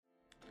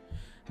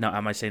Now,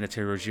 am I saying that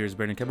Terry Rozier is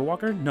better than Kemba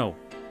Walker? No.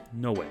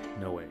 No way.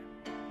 No way.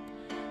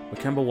 But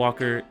Kemba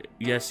Walker,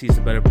 yes, he's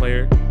a better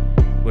player,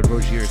 but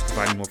Rozier is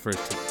providing more for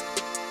his team.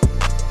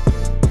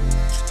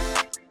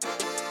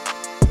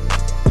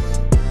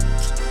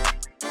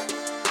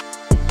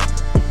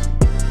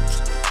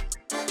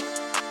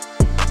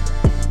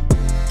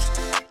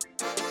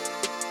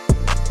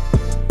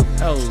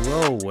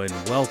 Hello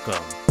and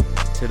welcome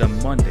to the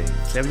Monday,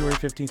 February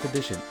 15th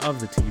edition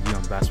of the TV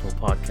on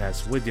Basketball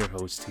Podcast with your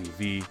host,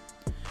 TV.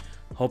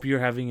 Hope you're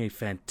having a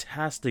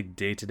fantastic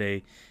day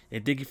today,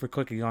 and thank you for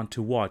clicking on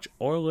to watch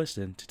or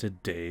listen to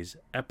today's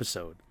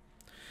episode.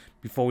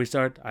 Before we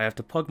start, I have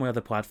to plug my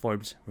other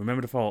platforms.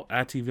 Remember to follow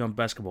at TV on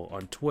Basketball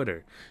on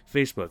Twitter,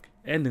 Facebook,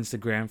 and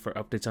Instagram for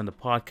updates on the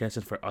podcast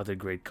and for other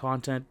great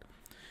content.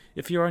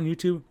 If you're on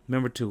YouTube,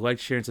 remember to like,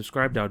 share, and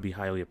subscribe. That would be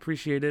highly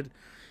appreciated.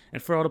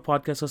 And for all the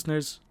podcast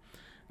listeners,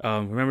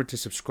 remember to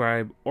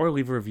subscribe or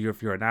leave a review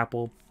if you're on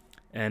Apple.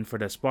 And for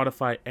the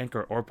Spotify,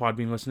 Anchor, or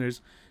Podbean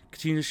listeners,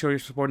 continue to show your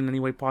support in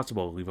any way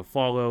possible. Leave a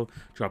follow,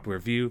 drop a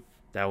review.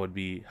 That would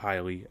be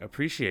highly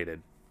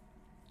appreciated.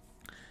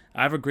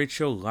 I have a great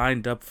show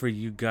lined up for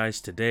you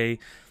guys today.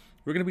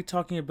 We're going to be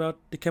talking about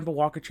the Kemba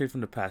Walker trade from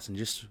the past and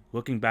just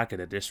looking back at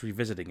it, just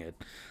revisiting it.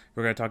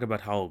 We're going to talk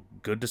about how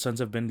good the Suns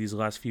have been these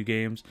last few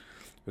games.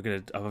 We're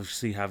going to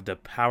obviously have the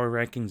power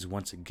rankings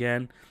once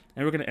again.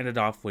 And we're going to end it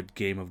off with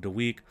Game of the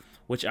Week,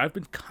 which I've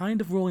been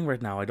kind of rolling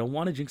right now. I don't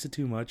want to jinx it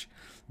too much,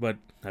 but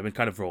I've been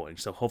kind of rolling.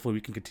 So hopefully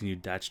we can continue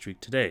that streak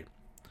today.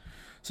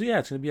 So yeah,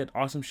 it's going to be an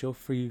awesome show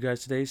for you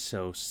guys today.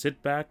 So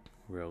sit back,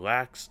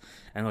 relax,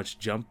 and let's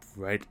jump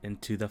right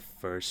into the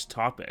first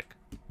topic.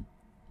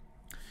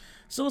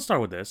 So let's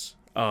start with this.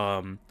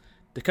 The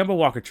Kemba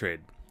Walker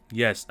trade.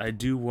 Yes, I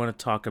do want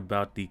to talk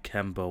about the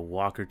Kemba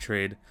Walker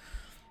trade.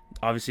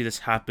 Obviously, this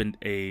happened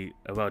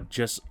about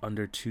just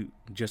over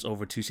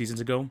 2 seasons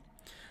ago.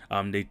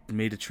 They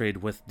made a trade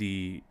with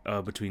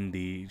between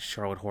the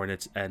Charlotte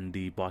Hornets and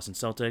the Boston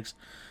Celtics,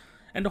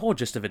 and the whole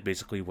gist of it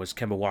basically was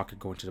Kemba Walker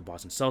going to the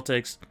Boston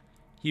Celtics.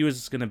 He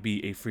was going to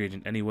be a free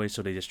agent anyway,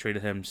 so they just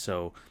traded him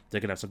so they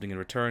could have something in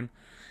return.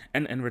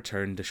 And in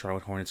return, the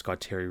Charlotte Hornets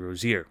got Terry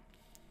Rozier.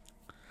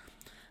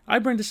 I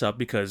bring this up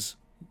because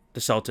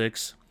the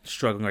Celtics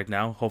struggling right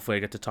now. Hopefully,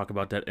 I get to talk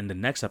about that in the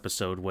next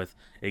episode with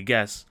a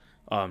guest.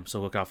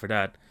 So look out for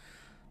that.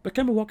 But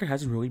Kemba Walker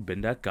hasn't really been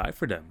that guy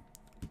for them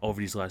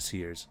over these last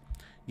years.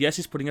 Yes,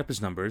 he's putting up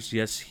his numbers.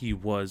 Yes, he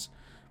was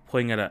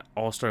playing at an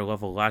all-star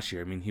level last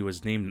year. I mean, he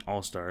was named an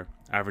all-star,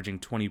 averaging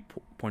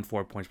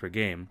 20.4 points per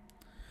game.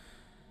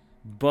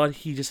 But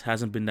he just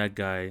hasn't been that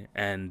guy.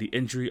 And the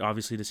injury,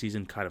 obviously, this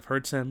season kind of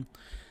hurts him.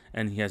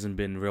 And he hasn't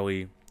been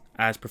really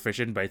as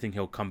proficient, but I think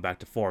he'll come back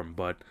to form.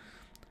 But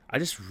I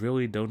just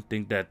really don't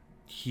think that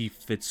he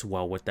fits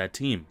well with that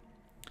team.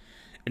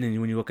 And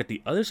then when you look at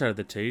the other side of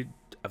the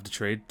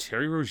trade,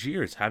 Terry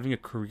Rozier is having a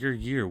career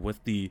year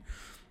with the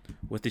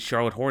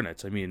Charlotte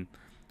Hornets. I mean,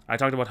 I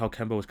talked about how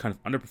Kemba was kind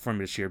of underperforming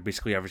this year,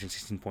 basically averaging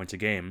 16 points a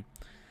game.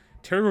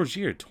 Terry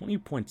Rozier,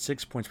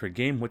 20.6 points per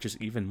game, which is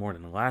even more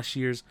than last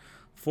year's,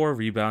 4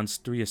 rebounds,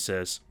 3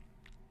 assists,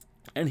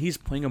 and he's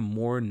playing a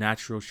more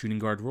natural shooting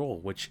guard role,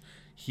 which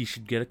he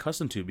should get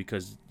accustomed to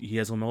because he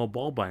has LaMelo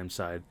Ball by his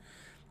side.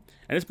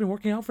 And it's been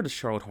working out for the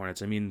Charlotte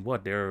Hornets. I mean,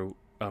 they're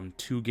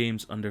 2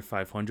 games under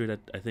 500,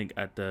 I think,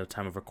 at the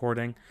time of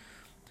recording.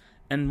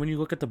 And when you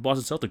look at the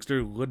Boston Celtics,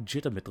 they're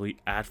legitimately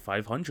at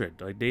 500.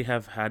 Like, they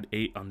have had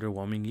a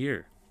underwhelming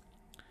year.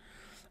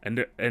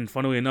 And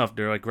funnily enough,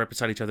 they're like right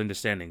beside each other in the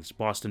standings.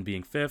 Boston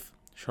being 5th,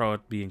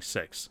 Charlotte being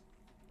 6th.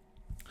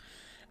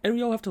 And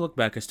we all have to look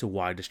back as to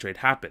why this trade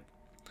happened.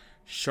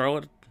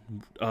 Charlotte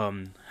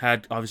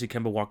had obviously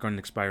Kemba Walker on an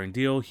expiring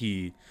deal.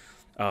 He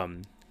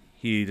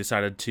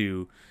decided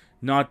to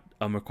not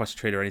request a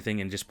trade or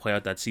anything and just play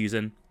out that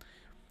season,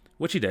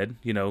 which he did.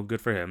 Good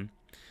for him.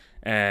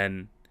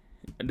 And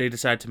they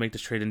decided to make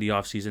this trade in the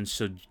offseason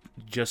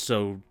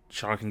so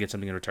Charlotte can get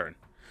something in return.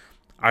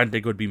 I didn't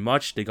think it would be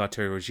much. They got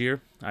Terry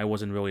Rozier. I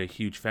wasn't really a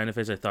huge fan of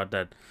his. I thought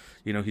that,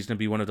 he's going to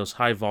be one of those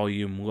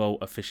high-volume,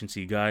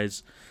 low-efficiency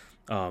guys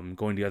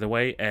going the other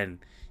way. And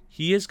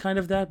he is kind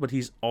of that, but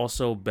he's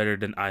also better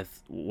than I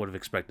would have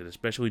expected,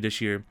 especially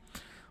this year.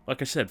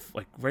 Like I said,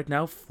 right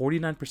now,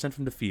 49%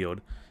 from the field,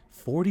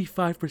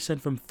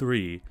 45% from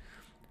 3,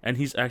 and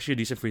he's actually a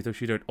decent free throw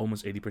shooter at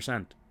almost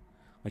 80%.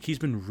 He's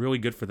been really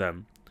good for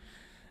them.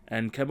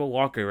 And Kemba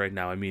Walker right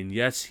now, I mean,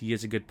 yes, he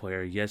is a good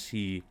player. Yes,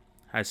 he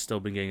has still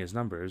been getting his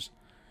numbers.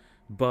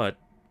 But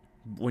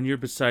when you're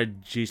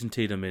beside Jason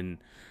Tatum and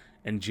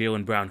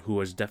Jaylen Brown, who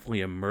has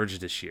definitely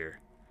emerged this year,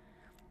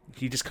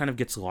 he just kind of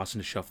gets lost in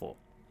the shuffle.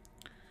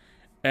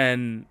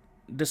 And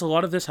a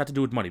lot of this had to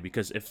do with money,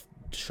 because if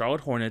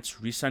Charlotte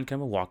Hornets re-signed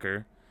Kemba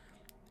Walker,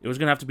 it was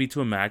going to have to be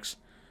to a max,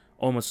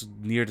 almost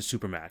near the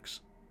supermax,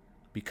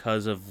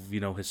 because of,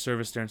 his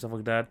service there and stuff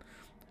like that.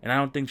 And I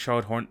don't think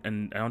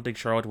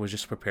Charlotte was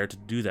just prepared to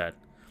do that.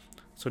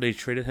 So they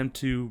traded him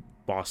to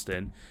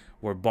Boston,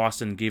 where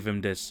Boston gave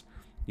him this,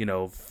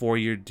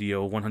 4-year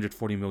deal,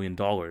 $140 million,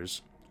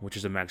 which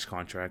is a max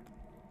contract.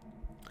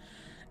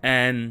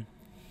 And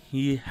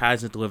he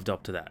hasn't lived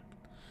up to that.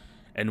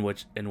 And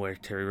where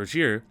Terry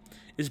Rozier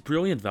is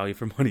brilliant value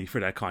for money for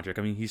that contract.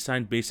 I mean, he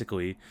signed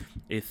basically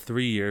a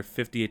 3-year,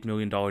 $58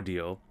 million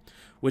deal,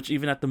 which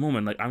even at the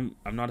moment, like I'm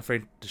not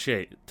afraid to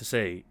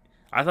say,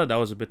 I thought that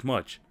was a bit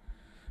much,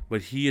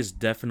 but he is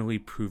definitely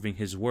proving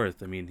his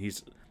worth. I mean,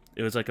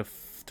 it was like a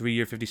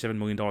 3-year, $57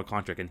 million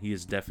contract, and he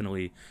is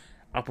definitely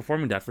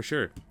outperforming that for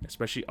sure,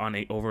 especially on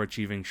a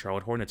overachieving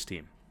Charlotte Hornets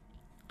team.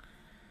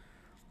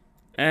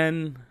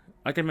 And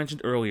like I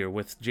mentioned earlier,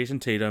 with Jason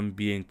Tatum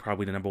being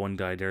probably the number one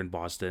guy there in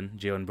Boston,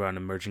 Jaylen Brown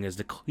emerging as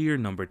the clear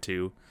number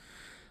 2,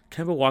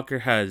 Kemba Walker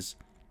has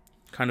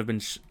kind of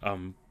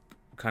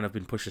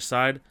been pushed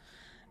aside,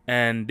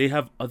 and they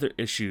have other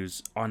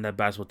issues on that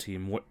basketball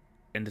team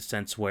in the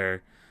sense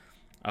where,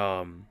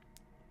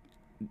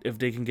 if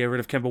they can get rid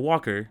of Kemba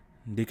Walker,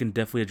 they can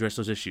definitely address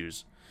those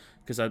issues.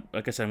 Because,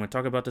 like I said, I'm going to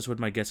talk about this with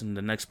my guests in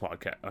the next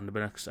podcast, on the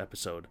next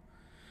episode.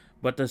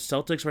 But the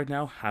Celtics right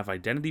now have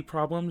identity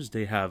problems.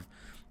 They have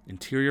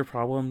interior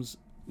problems,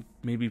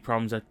 maybe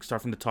problems that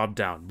start from the top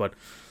down. But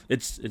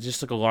it's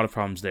just like a lot of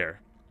problems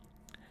there.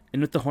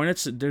 And with the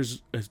Hornets,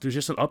 there's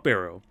just an up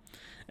arrow.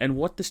 And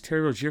what this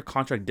Terry Rozier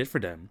contract did for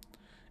them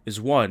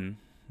is, one,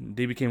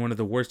 they became one of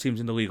the worst teams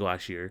in the league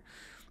last year.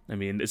 I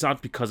mean, it's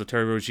not because of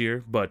Terry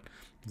Rozier, but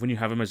when you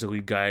have him as a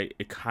lead guy,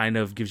 it kind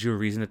of gives you a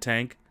reason to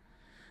tank.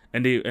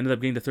 And they ended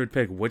up getting the 3rd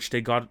pick, which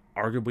they got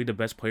arguably the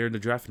best player in the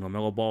draft,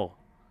 LaMelo Ball.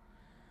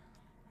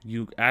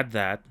 You add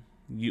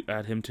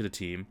him to the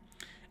team,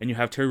 and you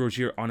have Terry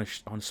Rozier on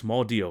a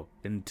small deal.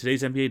 In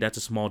today's NBA, that's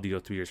a small deal,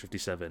 3 years,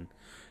 $57.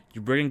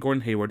 You bring in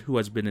Gordon Hayward, who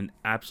has been an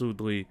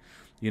absolutely,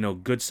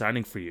 good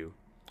signing for you.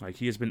 Like,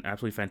 he has been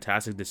absolutely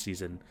fantastic this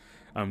season,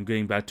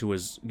 getting back to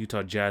his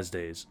Utah Jazz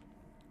days.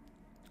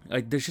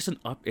 Like, there's just an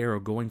up arrow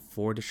going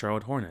for the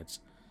Charlotte Hornets.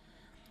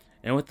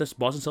 And with this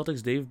Boston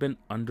Celtics, they've been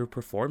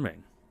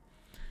underperforming.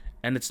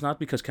 And it's not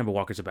because Kemba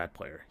Walker's a bad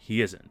player.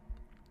 He isn't.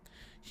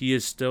 He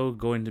is still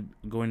going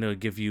to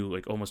give you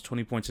like almost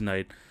 20 points a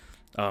night,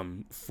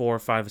 4 or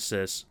 5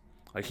 assists.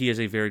 Like, he is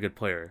a very good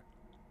player.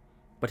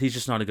 But he's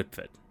just not a good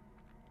fit.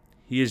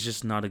 He is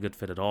just not a good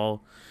fit at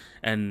all.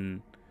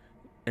 And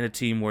in a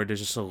team where there's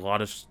just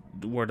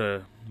where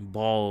the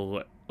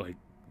ball, like,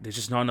 there's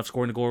just not enough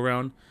scoring to go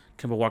around,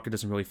 Kemba Walker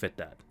doesn't really fit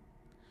that.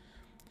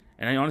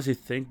 And I honestly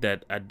think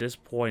that at this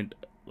point,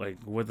 like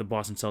where the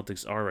Boston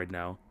Celtics are right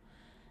now,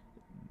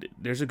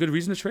 there's a good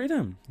reason to trade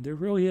him. There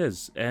really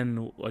is.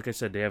 And like I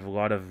said, they have a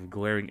lot of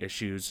glaring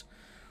issues.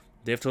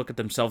 They have to look at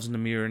themselves in the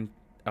mirror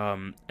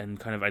and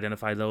kind of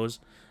identify those.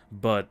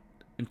 But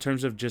in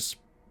terms of just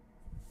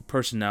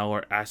personnel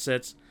or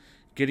assets,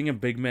 getting a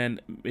big man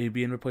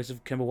maybe in replace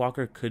of Kemba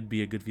Walker could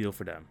be a good deal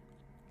for them.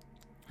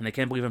 And I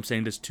can't believe I'm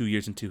saying this 2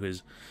 years into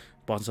his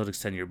Boston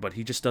Celtics tenure, but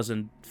he just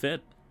doesn't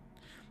fit.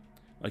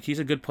 Like, he's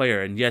a good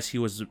player, and yes, he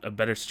was a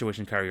better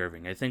situation than Kyrie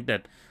Irving. I think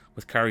that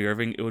with Kyrie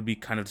Irving, it would be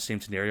kind of the same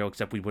scenario,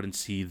 except we wouldn't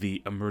see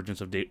the emergence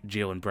of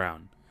Jaylen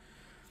Brown.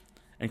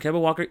 And Kemba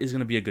Walker is going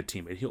to be a good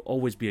teammate. He'll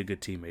always be a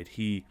good teammate.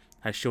 He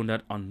has shown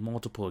that on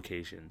multiple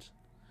occasions.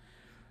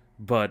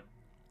 But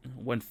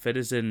when fit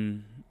is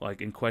in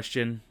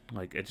question,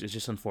 like, it's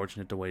just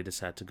unfortunate the way this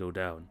had to go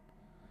down.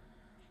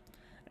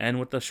 And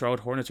with the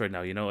Charlotte Hornets right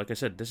now, like I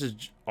said, this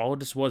is all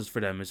this was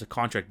for them is a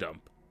contract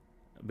dump,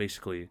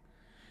 basically.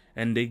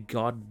 And they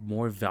got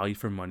more value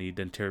for money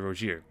than Terry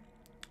Rozier.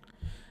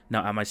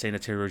 Now, am I saying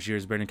that Terry Rozier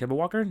is better than Kemba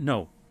Walker?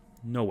 No.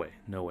 No way.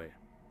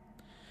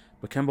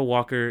 But Kemba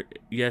Walker,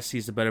 yes,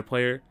 he's the better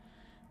player,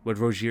 but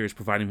Rozier is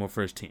providing more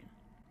for his team.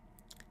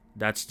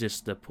 That's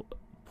just the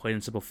plain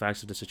and simple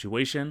facts of the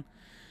situation.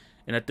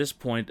 And at this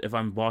point, if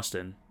I'm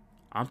Boston,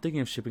 I'm thinking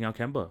of shipping out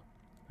Kemba.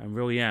 I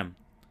really am.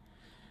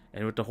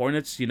 And with the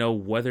Hornets,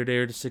 whether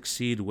they're the 6th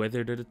seed,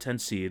 whether they're the 10th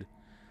seed,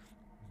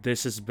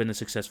 this has been a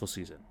successful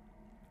season.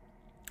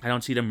 I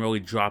don't see them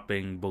really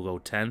dropping below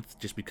 10th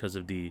just because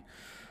of the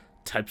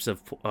types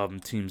of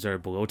teams that are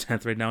below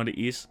 10th right now in the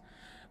East.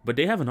 But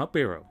they have an up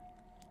arrow.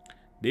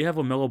 They have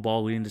LaMelo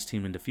Ball leading this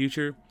team in the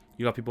future.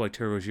 You got people like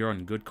Terry Rozier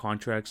on good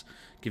contracts,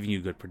 giving you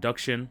good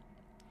production.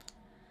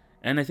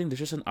 And I think there's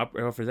just an up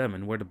arrow for them.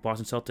 And where the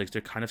Boston Celtics,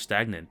 they're kind of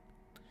stagnant.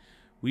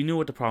 We knew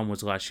what the problem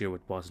was last year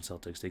with Boston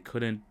Celtics. They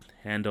couldn't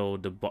handle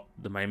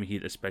the Miami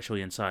Heat,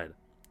 especially inside.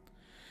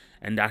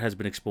 And that has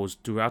been exposed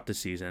throughout the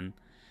season.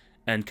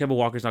 And Kemba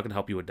Walker's not going to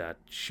help you with that.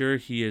 Sure,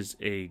 he is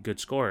a good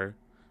scorer,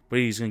 but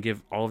he's going to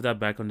give all of that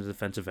back on the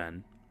defensive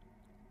end.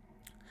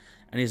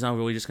 And he's not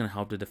really just going to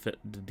help the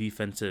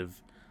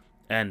defensive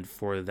end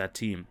for that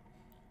team.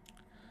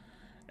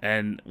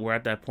 And we're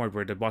at that point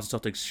where the Boston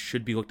Celtics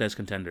should be looked at as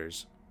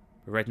contenders.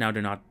 But right now,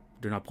 they're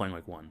not playing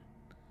like one.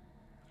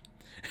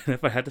 And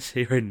if I had to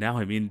say right now,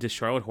 I mean, the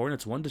Charlotte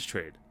Hornets won this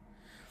trade.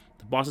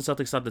 The Boston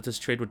Celtics thought that this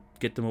trade would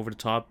get them over the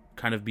top,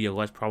 kind of be a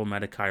less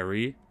problematic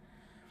Kyrie.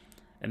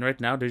 And right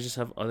now, they just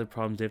have other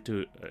problems they have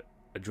to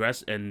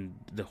address, and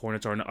the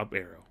Hornets are on an up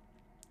arrow.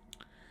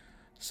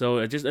 So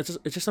it's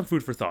just some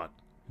food for thought.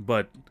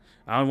 But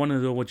I want to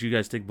know what you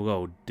guys think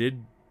below.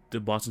 Did the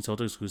Boston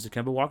Celtics lose the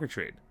Kemba Walker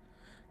trade?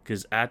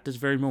 Because at this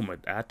very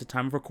moment, at the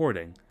time of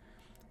recording,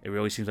 it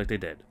really seems like they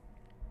did.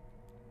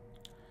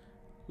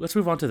 let's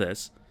move on to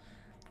this.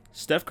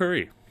 Steph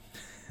Curry.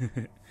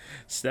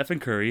 Stephen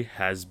Curry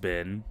has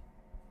been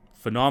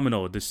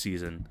phenomenal this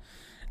season,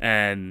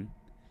 and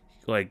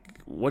like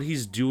what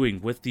he's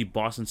doing with the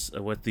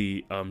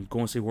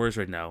Golden State Warriors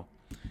right now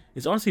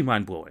is honestly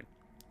mind blowing.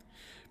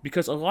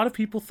 Because a lot of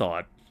people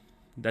thought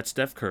that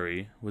Steph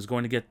Curry was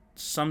going to get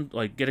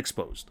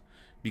exposed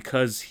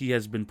because he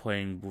has been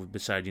playing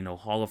beside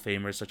Hall of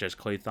Famers such as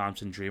Klay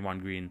Thompson,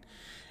 Draymond Green,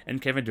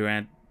 and Kevin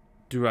Durant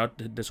throughout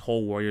this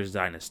whole Warriors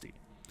dynasty.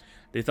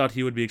 They thought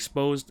he would be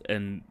exposed,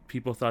 and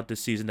people thought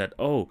this season that,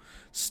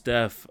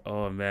 Steph,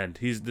 oh man,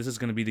 this is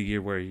going to be the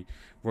year where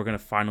we're going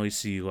to finally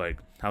see like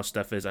how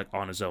Steph is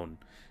on his own.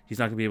 He's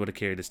not going to be able to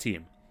carry this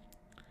team.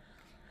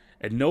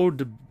 And no,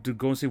 the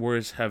Golden State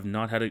Warriors have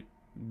not had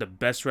the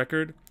best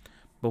record,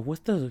 but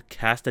with the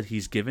cast that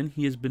he's given,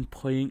 he has been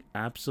playing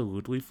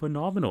absolutely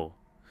phenomenal.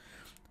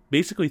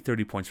 Basically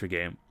 30 points per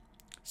game,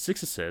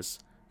 6 assists,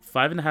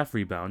 5.5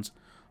 rebounds,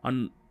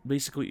 on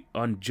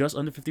just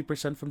under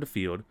 50% from the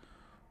field,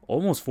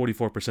 almost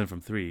 44%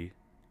 from 3,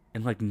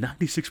 and like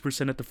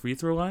 96% at the free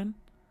throw line.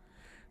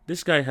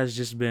 This guy has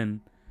just been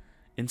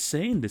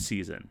insane this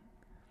season.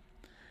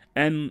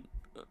 And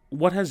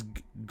what has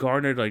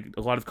garnered like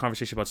a lot of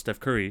conversation about Steph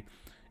Curry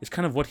is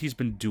kind of what he's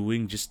been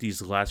doing just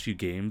these last few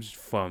games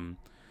from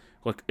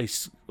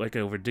like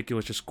a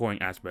ridiculous just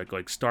scoring aspect.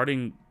 Like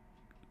starting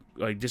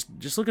like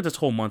just look at this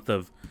whole month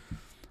of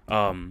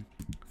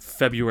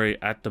February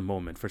at the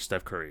moment for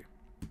Steph Curry.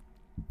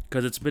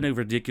 Because it's been a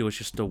ridiculous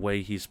just the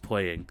way he's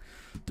playing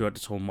throughout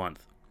this whole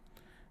month.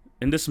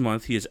 In this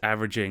month, he is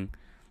averaging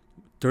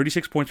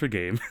 36 points per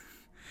game,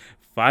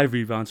 5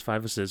 rebounds,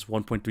 5 assists,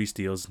 1.3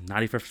 steals,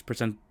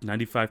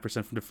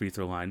 95% from the free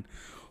throw line,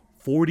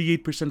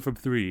 48% from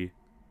 3,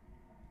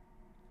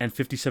 and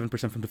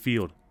 57% from the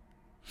field.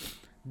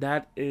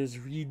 That is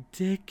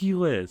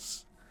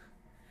ridiculous.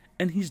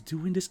 And he's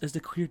doing this as the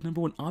clear number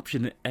 1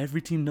 option, and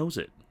every team knows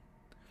it.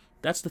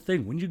 That's the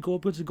thing. When you go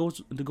up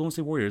against the Golden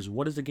State Warriors,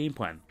 what is the game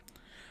plan?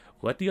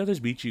 Let the others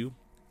beat you,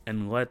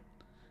 and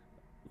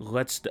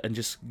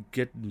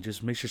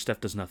just make sure Steph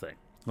does nothing.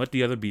 Let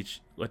the other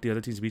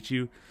teams beat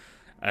you,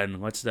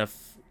 and let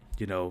Steph,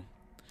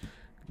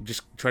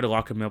 just try to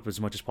lock him up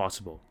as much as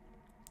possible.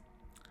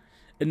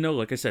 And no,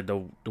 like I said,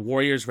 the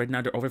Warriors right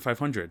now they're over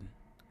 500,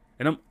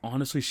 and I'm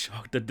honestly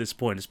shocked at this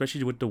point,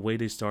 especially with the way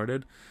they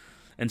started.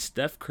 And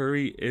Steph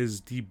Curry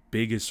is the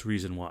biggest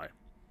reason why.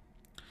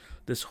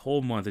 This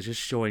whole month is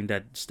just showing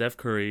that Steph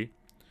Curry,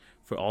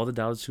 for all the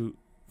doubters who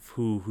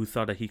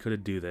thought that he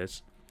couldn't do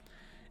this,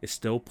 is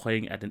still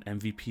playing at an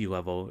MVP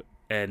level,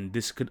 and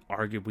this could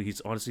arguably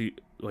he's honestly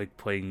like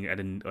playing at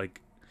an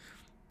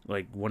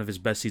like one of his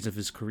best seasons of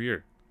his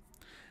career.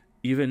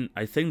 Even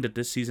I think that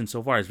this season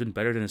so far has been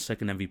better than his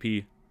second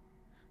MVP.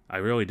 I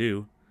really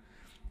do.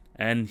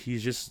 And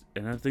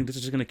I think this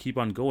is just going to keep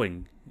on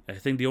going. I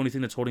think the only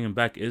thing that's holding him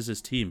back is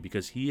his team,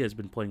 because he has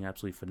been playing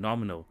absolutely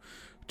phenomenal.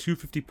 2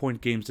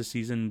 50-point games this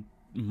season,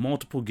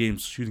 multiple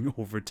games shooting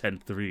over 10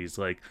 threes.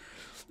 Like,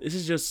 this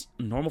is just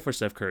normal for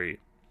Steph Curry.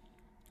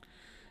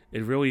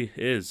 It really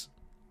is.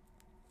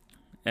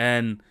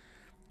 And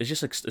it's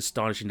just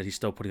astonishing that he's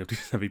still putting up these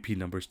MVP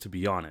numbers, to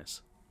be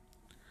honest.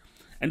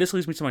 And this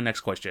leads me to my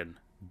next question.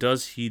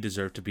 Does he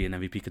deserve to be an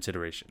MVP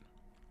consideration?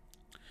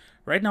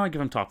 Right now, I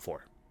give him top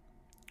 4.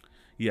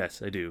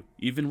 Yes, I do.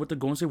 Even with the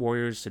Golden State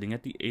Warriors sitting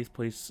at the 8th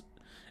place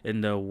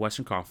in the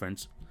Western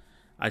Conference,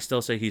 I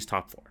still say he's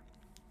top 4.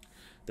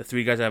 The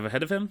 3 guys I have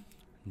ahead of him: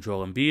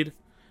 Joel Embiid,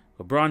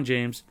 LeBron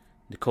James,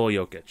 Nikola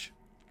Jokic.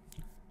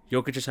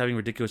 Jokic is having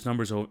ridiculous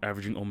numbers,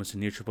 averaging almost a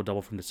near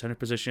triple-double from the center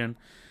position,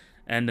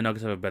 and the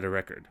Nuggets have a better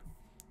record.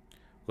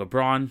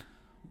 LeBron,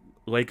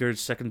 Lakers'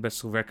 second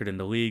best record in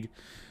the league,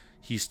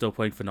 he's still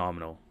playing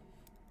phenomenal.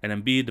 And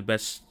Embiid, the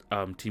best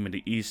team in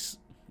the East,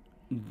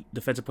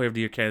 Defensive Player of the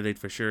Year candidate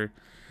for sure.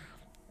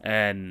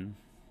 And,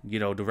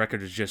 the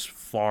record is just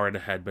far and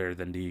ahead better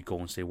than the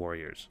Golden State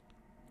Warriors.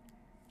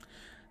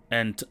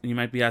 And you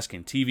might be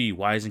asking, TV,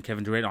 why isn't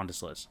Kevin Durant on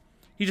this list?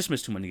 He just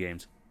missed too many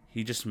games.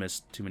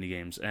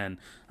 And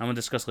I'm going to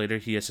discuss later,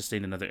 he has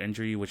sustained another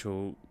injury, which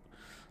will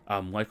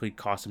likely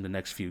cost him the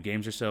next few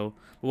games or so.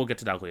 But we'll get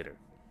to that later.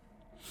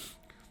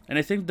 And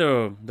I think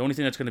the only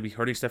thing that's going to be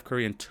hurting Steph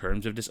Curry in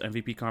terms of this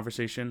MVP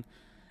conversation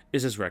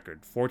is his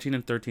record.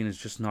 14-13 is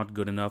just not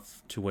good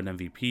enough to win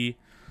MVP.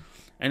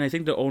 And I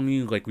think the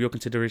only real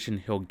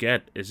consideration he'll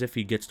get is if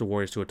he gets the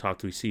Warriors to a top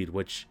 3 seed,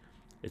 which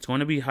it's going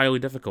to be highly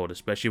difficult,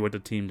 especially with the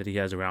team that he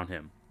has around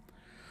him.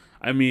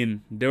 I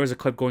mean, there was a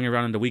clip going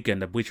around on the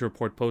weekend that Bleacher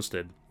Report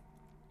posted.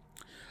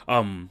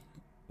 Juan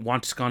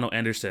Toscano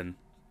Anderson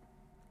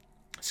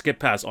skip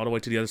pass all the way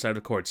to the other side of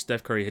the court.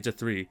 Steph Curry hits a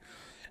 3.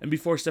 And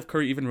before Steph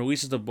Curry even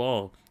releases the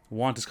ball,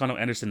 Juan Toscano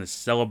Anderson is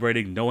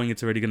celebrating, knowing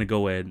it's already going to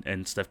go in,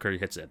 and Steph Curry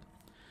hits it.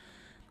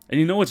 And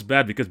it's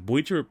bad because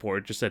Bleacher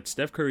Report just said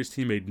Steph Curry's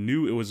teammate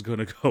knew it was going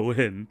to go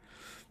in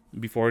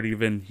before he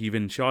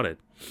even shot it.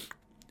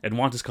 And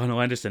Juan Toscano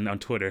Anderson on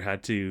Twitter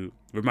had to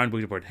remind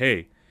Bleacher Report,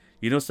 hey,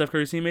 Steph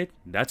Curry's teammate?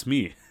 That's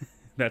me.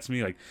 That's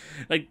me.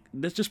 Like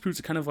this just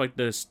proves kind of like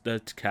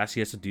the cast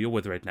he has to deal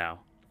with right now.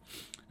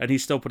 And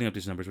he's still putting up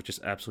these numbers, which is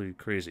absolutely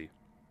crazy.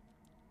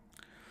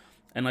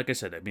 And like I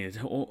said, I mean,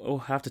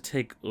 it'll have to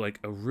take like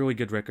a really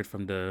good record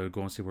from the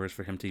Golden State Warriors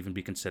for him to even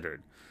be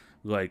considered.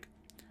 Like,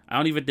 I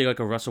don't even think like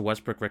a Russell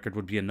Westbrook record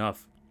would be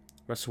enough.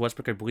 Russell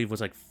Westbrook, I believe,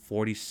 was like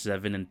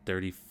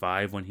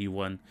 47-35 when he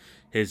won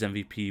his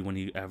MVP, when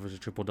he averaged a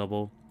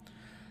triple-double.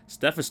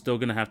 Steph is still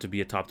going to have to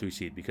be a top 3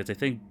 seed, because I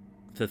think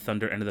the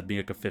Thunder ended up being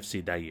like a 5th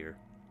seed that year.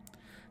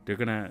 They're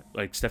going to,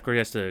 like, Steph Curry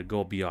has to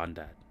go beyond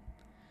that.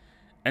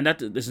 And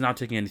that is not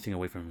taking anything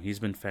away from him. He's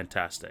been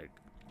fantastic.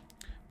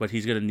 But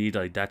he's going to need,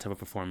 like, that type of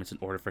performance in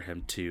order for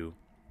him to,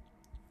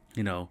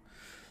 you know,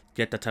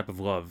 get that type of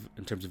love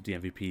in terms of the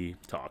MVP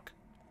talk.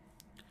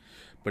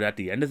 But at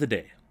the end of the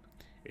day,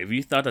 if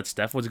you thought that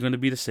Steph was going to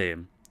be the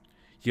same,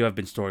 you have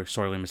been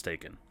sorely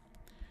mistaken.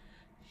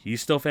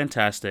 He's still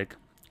fantastic.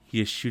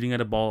 He is shooting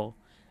at a ball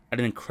at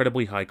an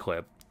incredibly high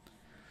clip.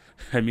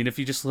 I mean, if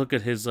you just look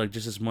at his, like,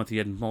 just this month, he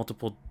had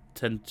multiple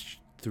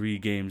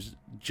 10-3 games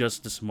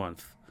just this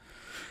month.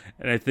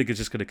 And I think it's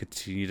just going to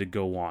continue to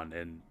go on.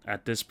 And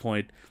at this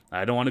point,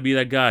 I don't want to be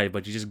that guy,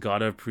 but you just got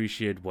to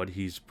appreciate what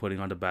he's putting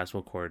on the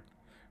basketball court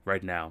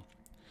right now.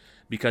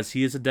 Because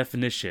he is a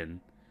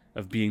definition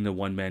of being the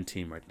one-man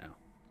team right now.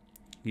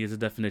 He is a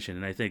definition.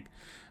 And I think,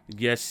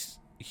 yes,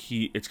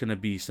 it's going to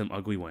be some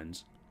ugly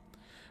wins.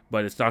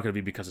 But it's not going to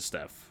be because of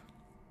Steph.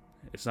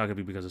 It's not going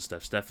to be because of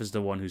Steph. Steph is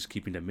the one who's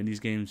keeping them in these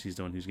games. He's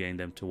the one who's getting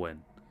them to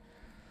win.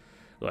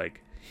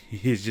 Like,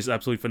 he's just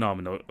absolutely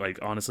phenomenal. Like,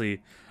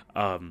 honestly,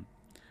 I'm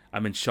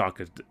in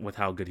shock with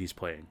how good he's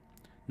playing.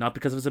 Not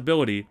because of his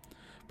ability,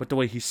 but the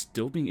way he's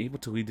still being able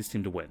to lead this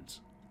team to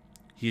wins.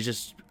 He's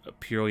just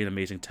purely an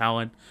amazing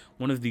talent.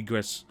 One of the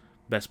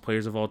best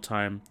players of all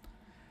time.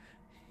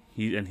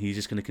 He's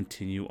just going to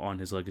continue on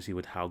his legacy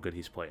with how good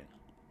he's playing.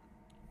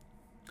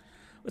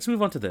 Let's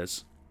move on to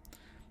this.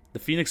 The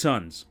Phoenix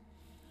Suns.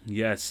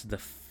 Yes, the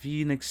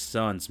Phoenix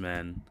Suns,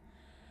 man,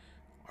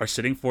 are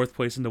sitting 4th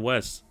place in the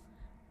West.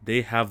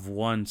 They have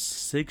won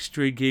 6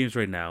 straight games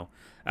right now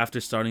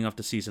after starting off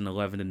the season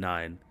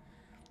 11-9.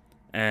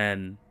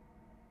 And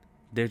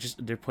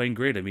they're playing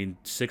great. I mean,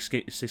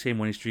 6-game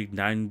winning streak,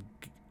 9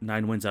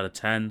 wins out of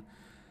 10.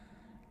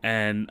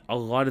 And a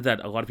lot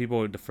of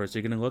people, the first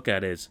thing they're going to look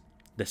at is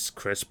this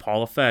Chris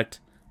Paul effect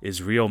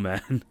is real,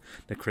 man.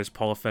 The Chris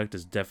Paul effect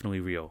is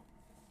definitely real.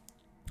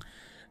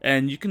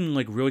 And you can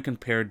like really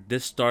compare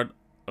this start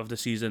of the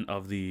season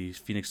of the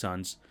Phoenix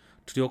Suns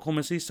to the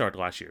Oklahoma City start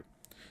last year.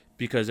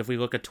 Because if we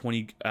look at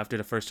after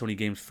the first 20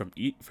 games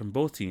from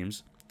both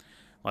teams,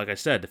 like I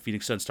said, the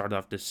Phoenix Suns started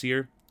off this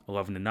year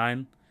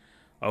 11-9.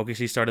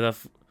 OKC started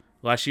off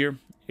last year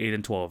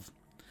 8-12.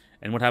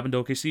 And what happened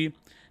to OKC?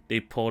 They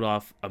pulled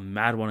off a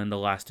mad one in the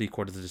last 3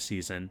 quarters of the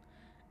season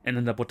and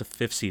ended up with the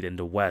 5th seed in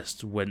the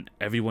West when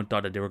everyone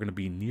thought that they were going to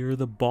be near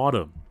the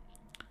bottom.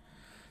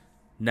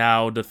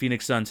 Now, the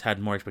Phoenix Suns had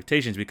more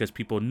expectations because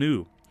people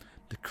knew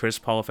the Chris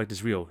Paul effect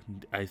is real.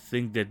 I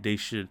think that they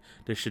should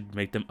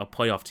make them a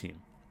playoff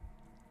team.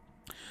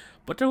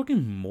 But they're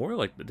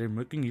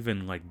looking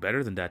even like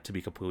better than that, to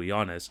be completely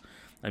honest.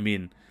 I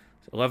mean,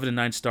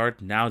 11-9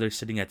 start. Now they're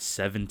sitting at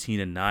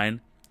 17-9.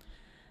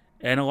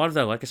 And a lot of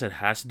that, like I said,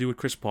 has to do with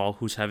Chris Paul,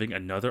 who's having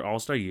another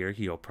All-Star year.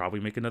 He'll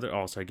probably make another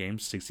All-Star game.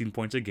 16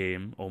 points a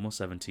game, almost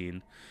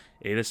 17.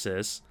 8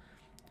 assists.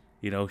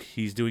 You know,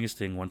 he's doing his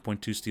thing.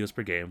 1.2 steals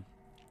per game.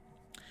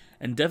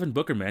 And Devin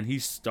Booker, man, he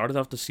started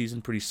off the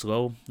season pretty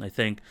slow. I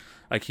think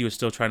like he was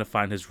still trying to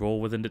find his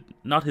role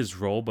not his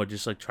role, but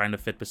just like trying to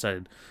fit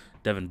beside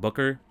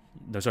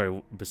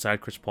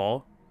beside Chris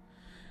Paul.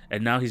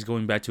 And now he's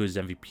going back to his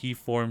MVP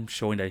form,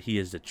 showing that he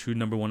is the true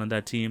number 1 on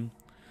that team.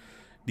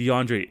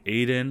 DeAndre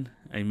Ayton,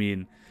 I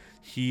mean,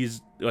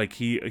 he's like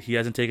he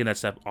hasn't taken that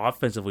step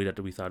offensively that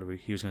we thought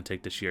he was going to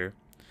take this year.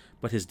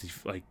 But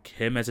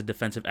him as a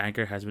defensive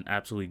anchor has been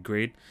absolutely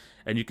great,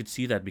 and you could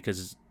see that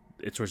because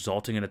it's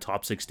resulting in a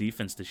top 6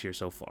 defense this year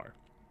so far.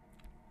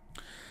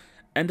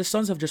 And the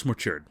Suns have just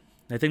matured.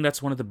 I think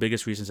that's one of the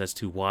biggest reasons as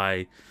to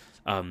why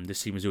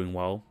this team is doing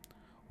well.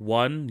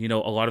 One, you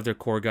know, a lot of their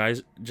core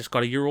guys just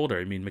got a year older.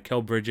 I mean,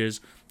 Mikal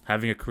Bridges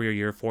having a career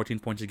year, 14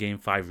 points a game,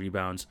 5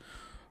 rebounds.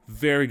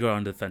 Very good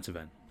on the defensive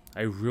end.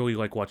 I really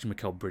like watching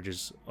Mikal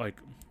Bridges like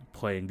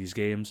playing these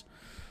games.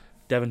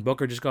 Devin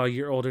Booker just got a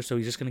year older, so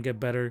he's just going to get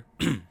better.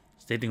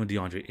 Same thing with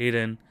DeAndre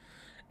Ayton.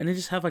 And they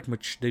just have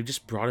they've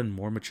just brought in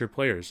more mature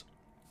players.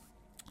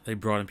 They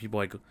brought in people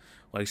like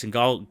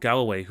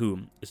Galloway,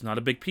 who is not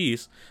a big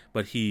piece,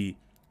 but he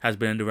has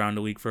been around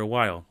the league for a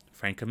while.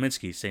 Frank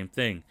Kaminsky, same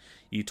thing.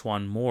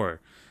 Etuan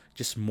Moore,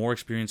 just more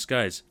experienced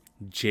guys.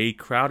 Jay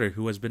Crowder,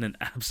 who has been an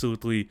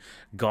absolutely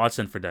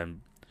godsend for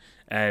them.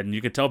 And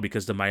you can tell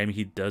because the Miami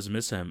Heat does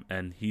miss him,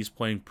 and he's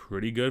playing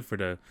pretty good for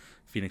the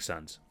Phoenix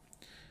Suns.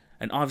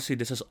 And obviously,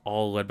 this is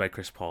all led by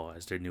Chris Paul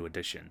as their new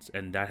additions,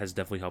 and that has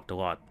definitely helped a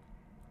lot.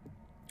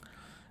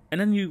 And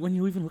then when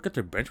you even look at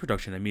their bench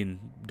production, I mean,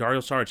 Dario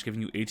Saric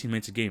giving you 18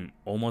 minutes a game,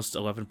 almost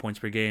 11 points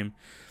per game.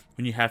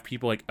 When you have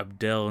people like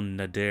Abdel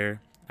Nader,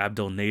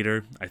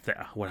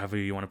 whatever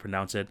you want to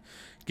pronounce it,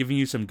 giving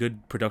you some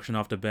good production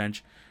off the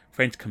bench.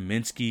 Frank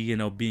Kaminsky, you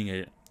know,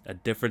 being a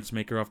difference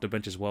maker off the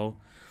bench as well.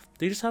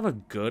 They just have a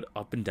good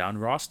up and down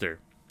roster.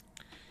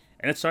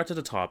 And it starts at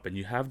the top, and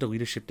you have the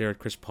leadership there at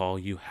Chris Paul.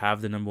 You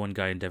have the number one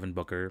guy in Devin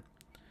Booker.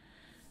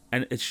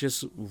 And it's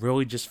just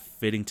really just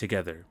fitting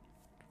together.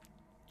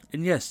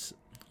 And yes,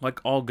 like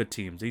all good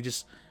teams,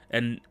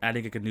 and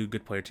adding like a new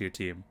good player to your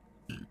team,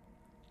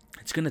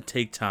 it's going to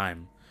take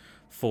time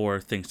for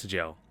things to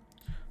gel.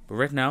 But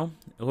right now,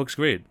 it looks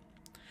great.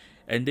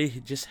 And they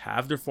just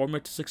have their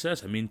formula to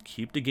success. I mean,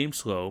 keep the game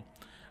slow.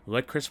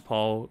 Let Chris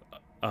Paul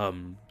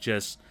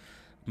just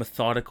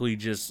methodically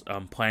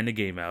plan the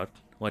game out.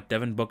 Let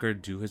Devin Booker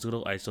do his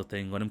little ISO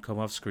thing. Let him come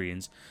off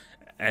screens.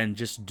 And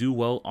just do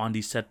well on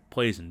these set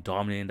plays and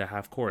dominating the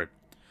half court,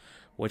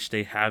 which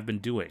they have been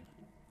doing.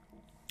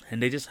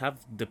 And they just have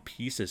the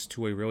pieces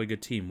to a really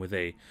good team with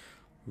a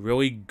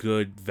really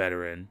good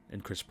veteran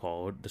in Chris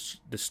Paul,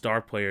 the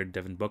star player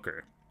Devin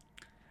Booker.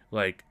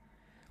 Like,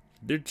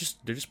 they're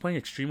just playing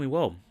extremely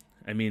well.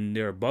 I mean,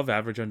 they're above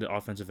average on the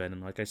offensive end,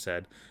 and like I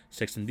said,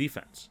 6th in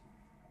defense.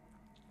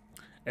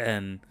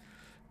 And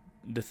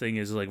the thing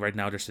is, like, right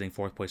now they're sitting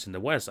 4th place in the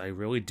West. I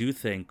really do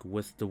think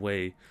with the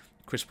way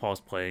Chris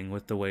Paul's playing,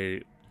 with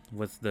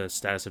the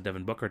status of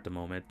Devin Booker at the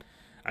moment,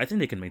 I think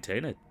they can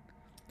maintain it.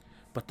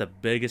 But the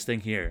biggest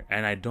thing here,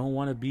 and I don't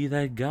want to be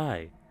that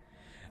guy,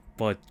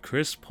 but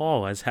Chris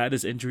Paul has had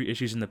his injury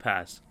issues in the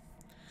past.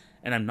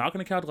 And I'm not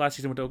going to count last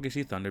season with the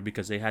OKC Thunder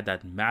because they had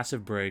that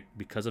massive break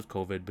because of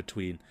COVID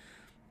between,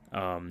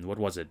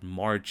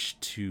 March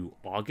to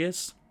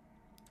August?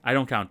 I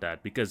don't count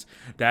that because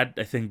that,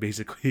 I think,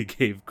 basically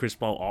gave Chris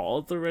Paul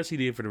all the rest he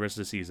needed for the rest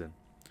of the season.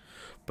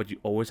 But you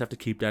always have to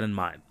keep that in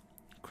mind.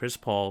 Chris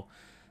Paul's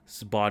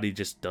body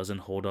just doesn't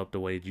hold up the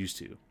way it used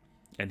to.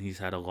 And he's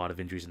had a lot of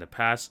injuries in the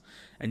past.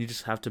 And you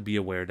just have to be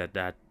aware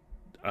that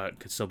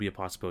could still be a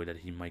possibility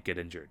that he might get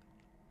injured.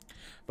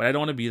 But I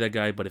don't want to be that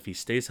guy. But if he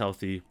stays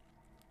healthy,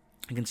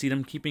 I can see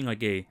them keeping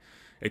like a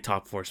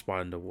top 4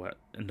 spot in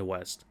the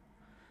West.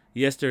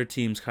 Yes, there are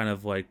teams kind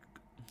of like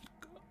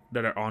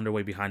that are on their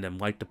way behind them,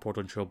 like the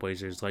Portland Trail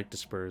Blazers, like the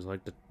Spurs,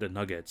 like the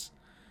Nuggets.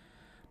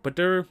 But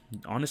they're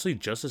honestly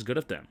just as good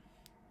as them.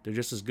 They're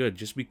just as good,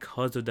 just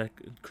because of that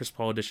Chris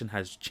Paul addition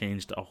has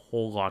changed a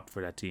whole lot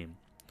for that team.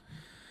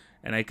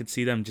 And I could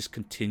see them just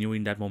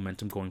continuing that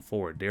momentum going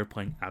forward. They're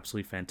playing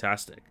absolutely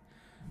fantastic.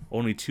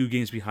 Only 2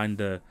 games behind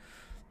the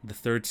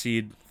 3rd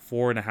seed,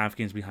 4.5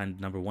 games behind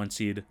the number 1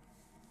 seed.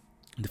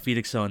 The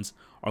Phoenix Suns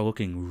are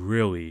looking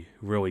really,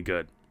 really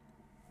good.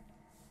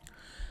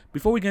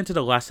 Before we get into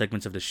the last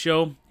segments of the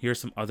show, here's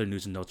some other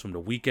news and notes from the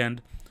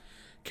weekend.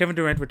 Kevin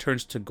Durant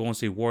returns to the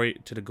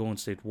Golden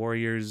State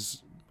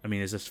Warriors. I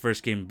mean, it's his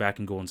first game back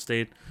in Golden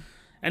State.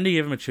 And they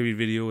gave him a tribute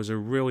video. It was a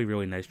really,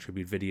 really nice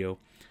tribute video.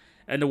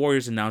 And the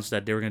Warriors announced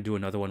that they were going to do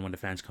another one when the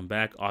fans come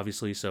back,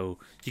 obviously, so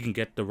he can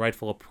get the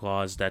rightful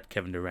applause that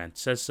Kevin Durant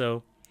says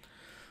so.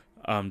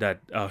 That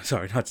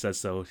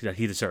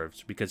he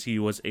deserves, because he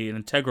was an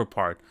integral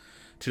part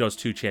to those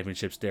 2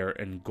 championships there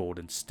in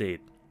Golden State.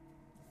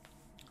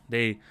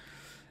 He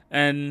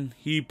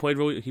played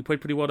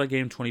pretty well that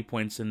game, 20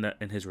 points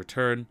in his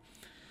return.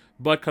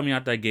 But coming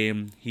out that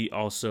game, he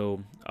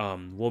also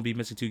will be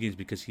missing 2 games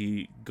because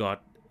he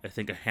got, I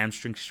think, a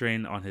hamstring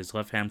strain on his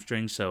left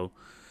hamstring. So,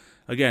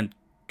 again,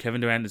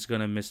 Kevin Durant is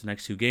going to miss the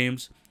next 2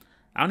 games.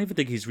 I don't even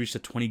think he's reached the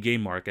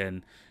 20-game mark.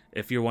 And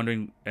if you're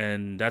wondering,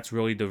 and that's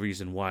really the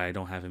reason why I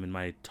don't have him in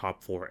my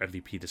top 4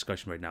 MVP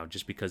discussion right now,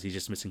 just because he's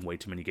just missing way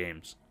too many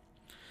games.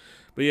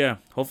 But yeah,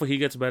 hopefully he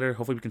gets better.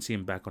 Hopefully we can see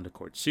him back on the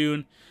court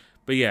soon.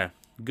 But yeah,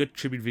 good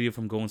tribute video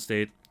from Golden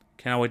State.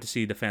 Cannot wait to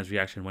see the fans'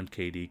 reaction when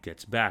KD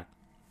gets back.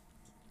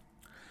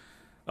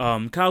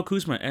 Kyle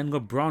Kuzma and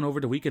LeBron over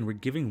the weekend were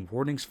giving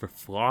warnings for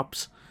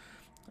flops.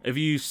 If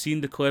you've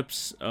seen the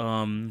clips,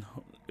 I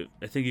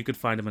think you could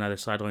find them in either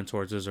sideline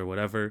sources or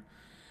whatever.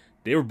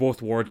 They were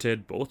both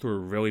warranted. Both were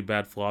really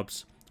bad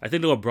flops. I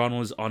think the LeBron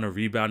was on a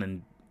rebound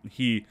and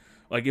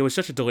it was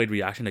such a delayed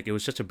reaction. Like, it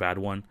was such a bad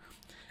one.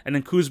 And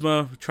then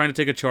Kuzma trying to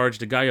take a charge.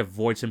 The guy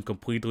avoids him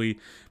completely,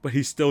 but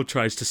he still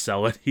tries to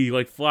sell it. He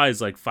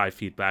flies 5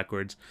 feet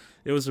backwards.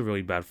 It was a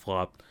really bad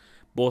flop.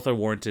 Both are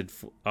warranted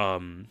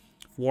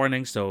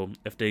warnings, so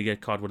if they get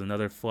caught with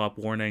another flop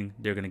warning,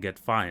 they're going to get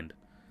fined.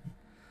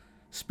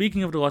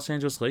 Speaking of the Los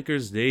Angeles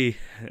Lakers,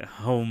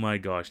 oh my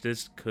gosh,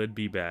 this could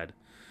be bad.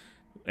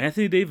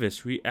 Anthony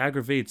Davis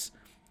re-aggravates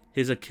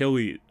his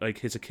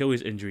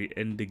Achilles injury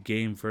in the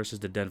game versus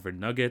the Denver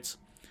Nuggets.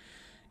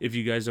 If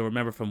you guys don't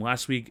remember from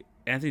last week,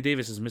 Anthony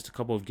Davis has missed a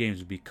couple of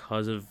games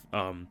because of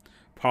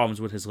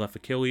problems with his left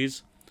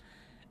Achilles.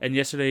 And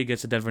yesterday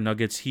against the Denver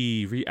Nuggets,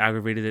 he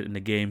re-aggravated it in the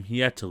game. He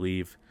had to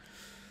leave.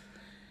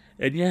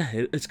 And yeah,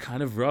 it's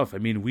kind of rough. I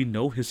mean, we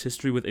know his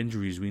history with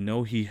injuries. We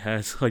know he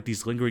has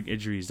these lingering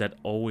injuries that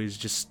always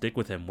just stick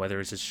with him, whether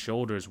it's his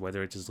shoulders,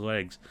 whether it's his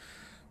legs,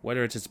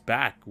 whether it's his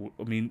back.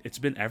 I mean, it's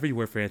been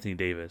everywhere for Anthony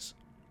Davis.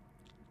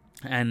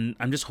 And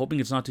I'm just hoping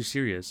it's not too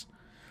serious.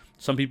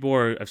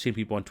 I've seen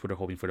people on Twitter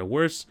hoping for the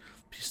worst.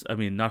 I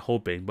mean, not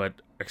hoping, but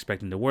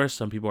expecting the worst.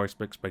 Some people are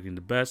expecting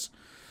the best.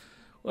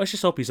 Let's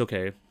just hope he's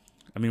okay.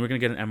 I mean, we're going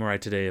to get an MRI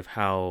today of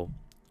how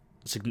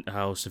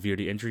how severe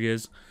the injury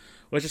is.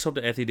 Let's just hope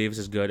that Anthony Davis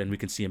is good and we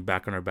can see him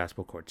back on our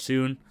basketball court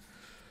soon.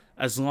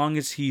 As long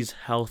as he's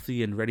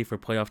healthy and ready for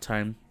playoff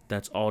time,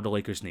 that's all the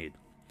Lakers need.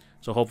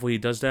 So hopefully he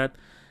does that,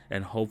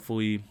 and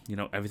hopefully,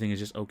 everything is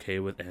just okay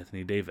with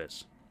Anthony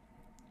Davis.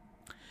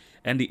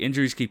 And the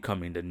injuries keep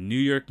coming. The New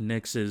York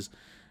Knicks'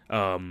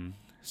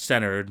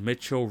 center,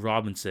 Mitchell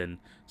Robinson,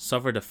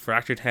 suffered a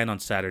fractured hand on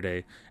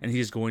Saturday, and he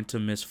is going to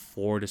miss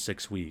 4 to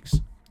 6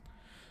 weeks.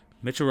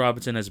 Mitchell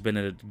Robinson has been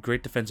a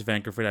great defensive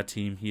anchor for that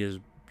team. He has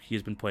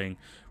been playing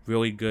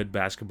really good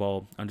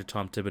basketball under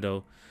Tom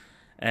Thibodeau,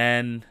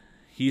 and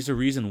he's the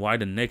reason why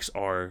the Knicks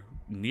are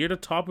near the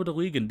top of the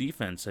league in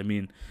defense. I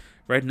mean,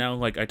 right now,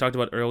 like I talked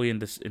about early in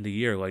the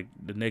year, like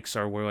the Knicks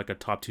were like a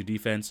top 2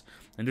 defense,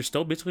 and they're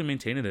still basically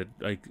maintaining it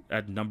like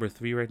at number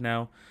 3 right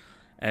now.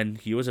 And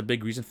he was a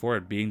big reason for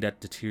it, being that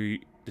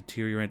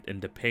deteriorator in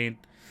the paint,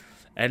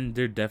 and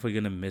they're definitely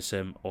gonna miss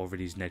him over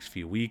these next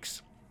few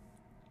weeks.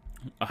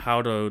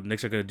 How the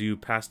Knicks are gonna do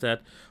past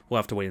that, we'll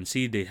have to wait and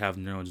see. They have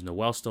Nerlens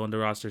Noel still on the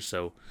roster,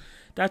 so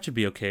that should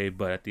be okay.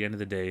 But at the end of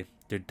the day,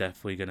 they're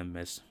definitely gonna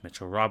miss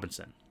Mitchell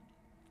Robinson.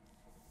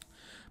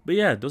 But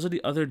yeah, those are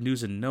the other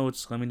news and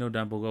notes. Let me know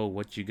down below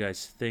what you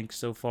guys think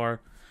so far.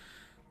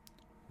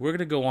 We're going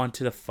to go on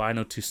to the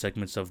final 2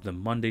 segments of the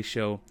Monday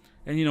show.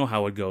 And you know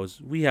how it goes.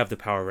 We have the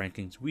power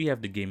rankings. We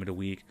have the game of the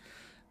week.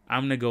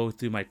 I'm going to go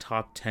through my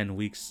top 10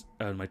 weeks,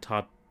 my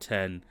top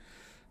 10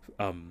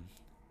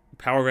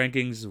 power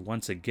rankings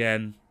once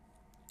again.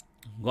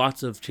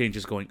 Lots of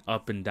changes going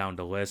up and down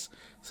the list.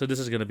 So this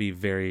is going to be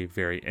very,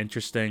 very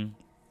interesting.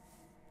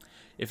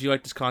 If you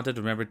like this content,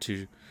 remember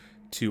to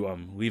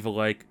leave a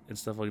like and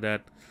stuff like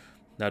that.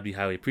 That'd be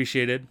highly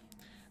appreciated.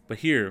 But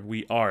here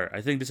we are.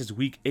 I think this is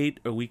week 8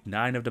 or week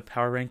 9 of the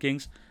power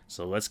rankings.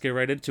 So let's get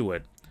right into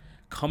it.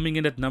 Coming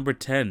in at number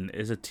 10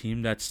 is a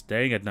team that's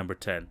staying at number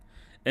 10.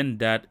 And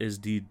that is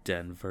the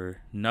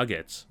Denver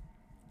Nuggets.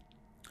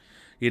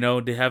 They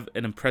had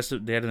an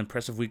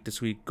impressive week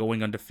this week,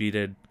 going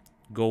undefeated,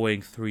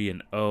 going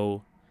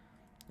 3-0.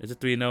 Is it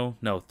 3-0?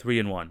 No,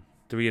 3-1.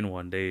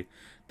 3-1.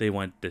 They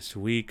went this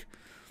week.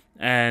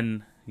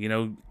 And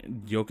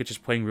Jokic is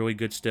playing really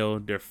good still.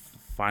 They're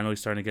finally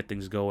starting to get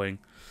things going.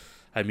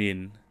 I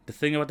mean, the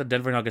thing about the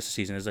Denver Nuggets this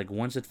season is, like,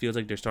 once it feels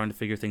like they're starting to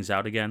figure things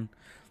out again,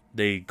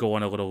 they go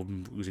on a little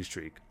losing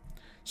streak.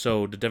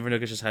 So the Denver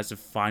Nuggets just has to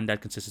find that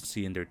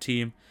consistency in their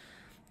team.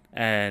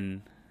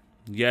 And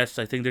yes,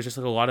 I think there's just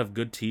like a lot of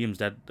good teams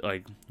that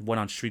like went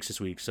on streaks this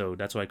week. So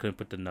that's why I couldn't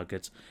put the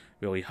Nuggets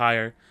really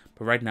higher.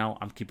 But right now,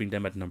 I'm keeping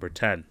them at number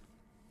 10.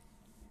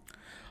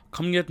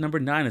 Coming in at number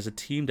 9 is a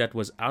team that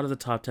was out of the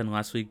top 10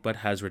 last week but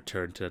has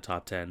returned to the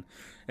top 10.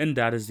 And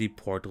that is the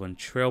Portland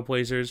Trail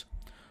Blazers.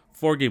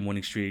 4-game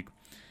winning streak.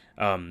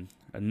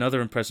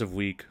 Another impressive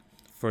week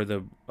for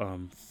the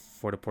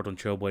Portland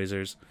Trail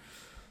Blazers.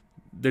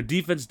 Their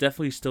defense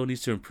definitely still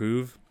needs to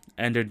improve.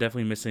 And they're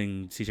definitely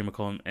missing CJ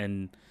McCollum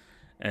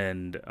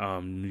and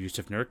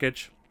Jusuf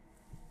Nurkic.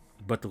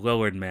 But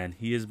Lillard, man,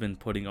 he has been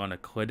putting on a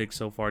clinic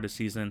so far this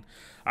season.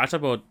 I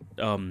talk about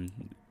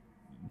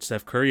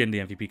Steph Curry in the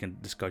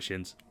MVP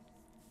discussions.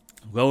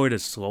 Lillard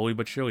is slowly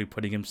but surely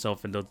putting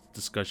himself in those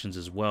discussions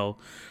as well.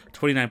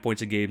 29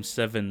 points a game,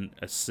 7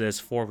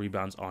 assists, 4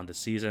 rebounds on the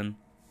season.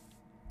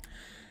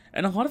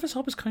 And a lot of his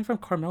help is coming from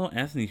Carmelo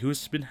Anthony,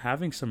 who's been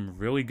having some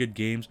really good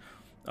games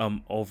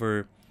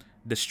over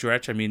the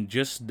stretch. I mean,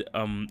 just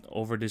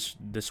over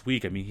this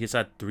week. I mean, he's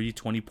had 3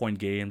 20-point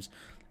games.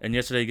 And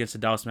yesterday against the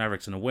Dallas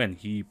Mavericks in a win,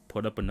 he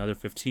put up another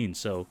 15.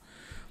 So,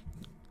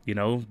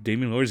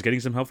 Damian Lillard is getting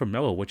some help from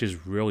Melo, which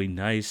is really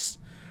nice.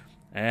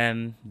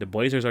 And the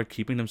Blazers are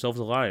keeping themselves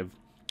alive.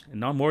 And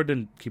not more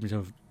than keeping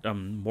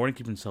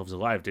themselves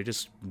alive. They're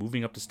just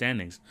moving up the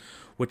standings,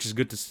 which is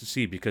good to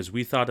see because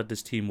we thought that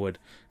this team would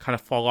kind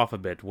of fall off a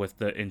bit with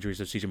the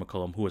injuries of CJ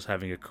McCollum, who was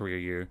having a career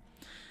year,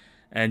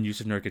 and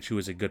Jusuf Nurkic, who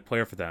is a good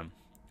player for them.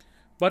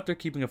 But they're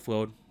keeping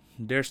afloat.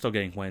 They're still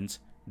getting wins.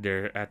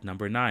 They're at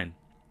number 9.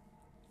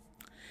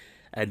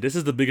 And this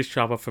is the biggest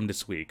chop up from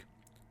this week.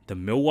 The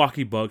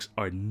Milwaukee Bucks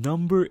are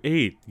number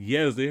 8.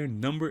 Yes, they are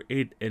number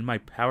 8 in my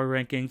power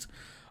rankings.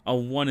 A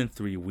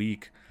 1-3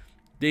 week.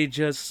 They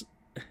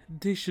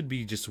should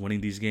be just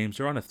winning these games.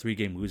 They're on a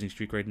 3-game losing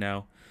streak right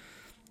now.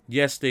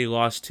 Yes, they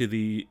lost to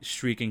the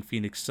streaking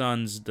Phoenix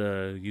Suns,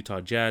 the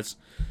Utah Jazz.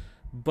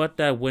 But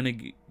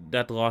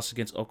that loss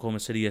against Oklahoma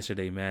City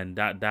yesterday, man,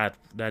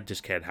 that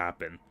just can't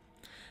happen.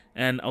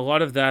 And a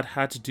lot of that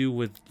had to do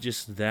with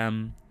just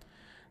them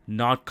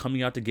not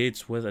coming out the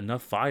gates with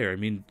enough fire. I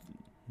mean,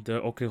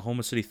 the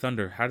Oklahoma City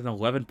Thunder had an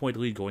 11-point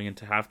lead going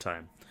into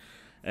halftime.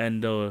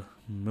 And the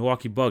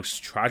Milwaukee Bucks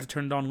tried to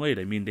turn it on late.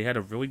 I mean, they had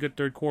a really good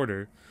third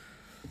quarter.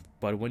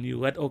 But when you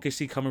let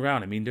OKC come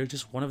around, I mean, they're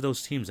just one of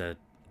those teams that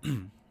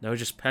are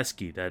just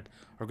pesky, that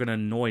are going to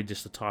annoy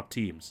just the top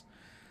teams.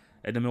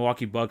 And the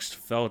Milwaukee Bucks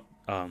felt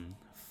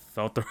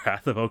the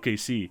wrath of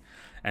OKC.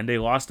 And they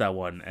lost that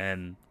one.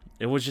 And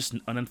it was just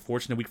an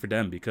unfortunate week for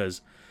them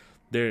because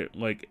they're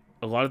like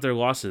a lot of their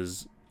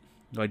losses,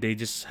 like they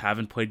just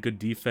haven't played good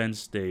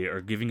defense. They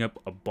are giving up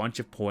a bunch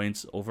of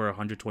points, over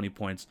 120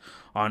 points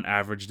on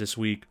average this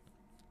week.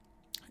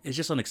 It's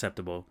just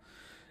unacceptable.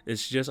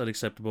 It's just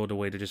unacceptable the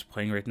way they're just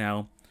playing right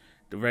now.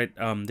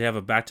 They have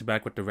a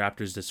back-to-back with the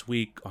Raptors this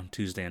week on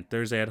Tuesday and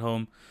Thursday at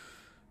home.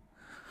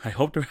 I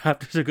hope the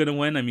Raptors are going to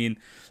win. I mean,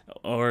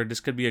 or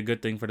this could be a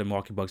good thing for the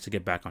Milwaukee Bucks to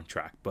get back on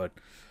track. But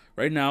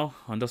right now,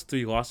 on those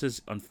 3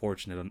 losses,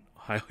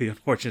 highly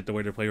unfortunate the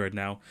way they're playing right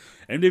now.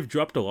 And they've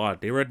dropped a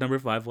lot. They were at number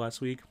 5 last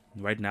week.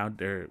 Right now,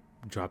 they're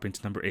dropping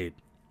to number 8.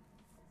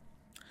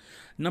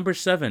 Number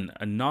 7,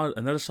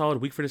 another solid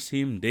week for this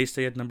team. They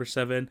stay at number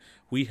 7.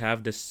 We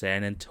have the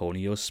San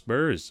Antonio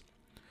Spurs.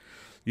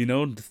 You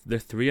know, they're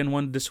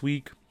 3-1 this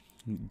week.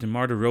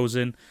 DeMar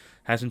DeRozan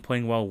has been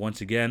playing well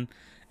once again.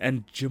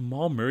 And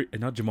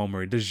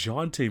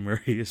DeJounte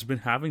Murray has been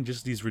having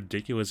just these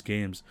ridiculous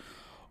games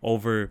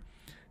over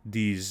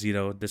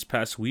this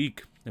past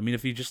week. I mean,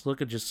 if you just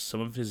look at just some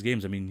of his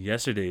games, I mean,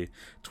 yesterday,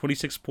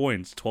 26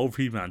 points, 12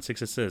 rebounds,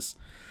 6 assists,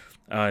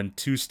 and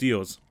 2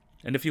 steals.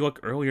 And if you look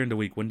earlier in the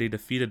week when they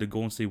defeated the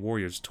Golden State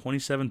Warriors,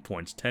 27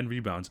 points, 10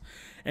 rebounds,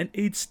 and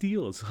 8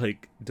 steals.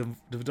 Like,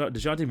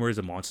 DeJounte Murray is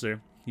a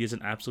monster. He is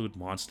an absolute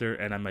monster,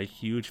 and I'm a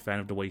huge fan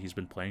of the way he's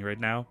been playing right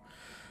now.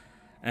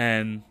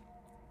 And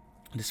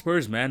the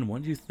Spurs, man,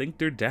 when do you think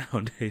they're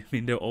down? I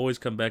mean, they'll always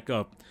come back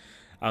up.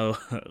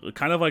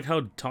 Kind of like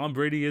how Tom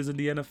Brady is in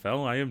the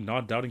NFL. I am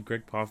not doubting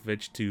Greg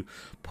Popovich to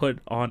put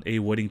on a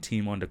winning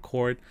team on the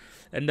court,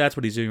 and that's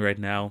what he's doing right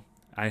now.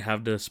 I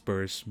have the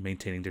Spurs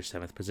maintaining their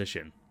 7th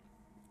position.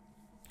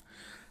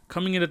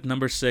 Coming in at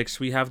number 6,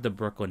 we have the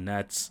Brooklyn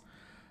Nets.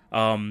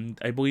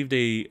 I believe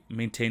they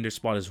maintained their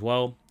spot as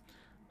well.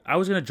 I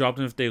was going to drop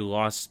them if they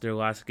lost their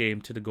last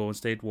game to the Golden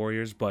State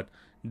Warriors, but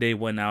they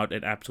went out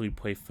and absolutely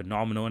played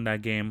phenomenal in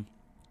that game.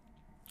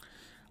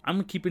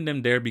 I'm keeping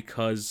them there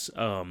because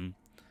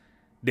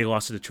they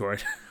lost to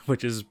Detroit,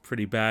 which is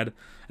pretty bad.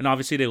 And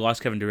obviously they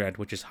lost Kevin Durant,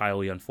 which is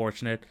highly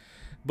unfortunate.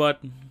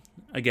 But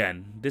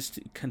again,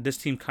 this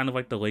team, kind of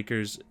like the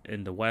Lakers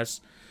in the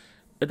West,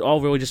 it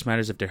all really just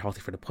matters if they're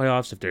healthy for the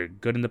playoffs, if they're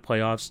good in the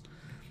playoffs.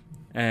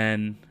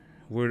 And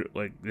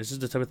this is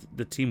the type of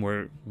the team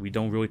where we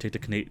don't really take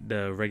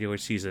the regular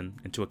season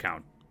into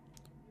account.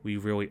 We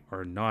really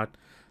are not.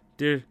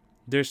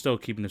 They're still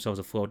keeping themselves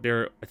afloat.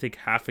 They're, I think,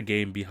 half a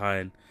game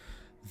behind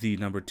the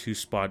number 2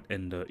 spot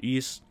in the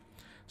East.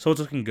 So it's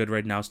looking good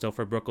right now still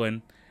for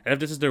Brooklyn. And if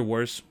this is their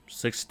worst,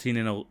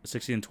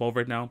 16-12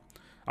 right now,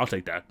 I'll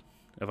take that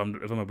if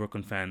I'm a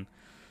Brooklyn fan.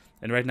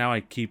 And right now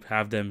I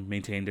have them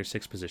maintain their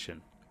 6th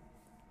position.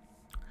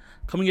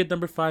 Coming at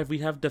number 5, we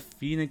have the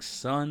Phoenix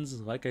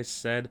Suns. Like I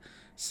said,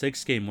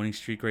 6-game winning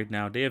streak right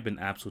now. They have been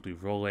absolutely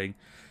rolling.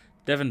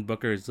 Devin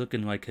Booker is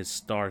looking like his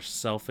star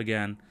self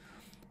again.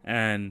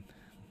 And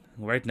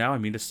right now, I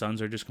mean, the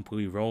Suns are just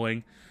completely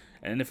rolling.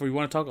 And if we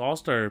want to talk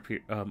all-star,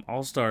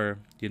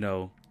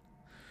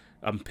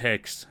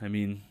 picks, I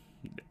mean,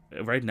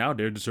 right now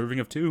they're deserving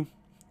of 2.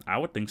 I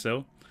would think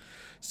so.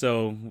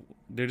 So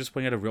they're just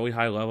playing at a really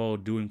high level,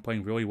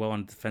 playing really well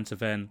on the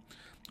defensive end,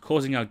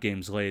 closing out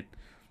games late.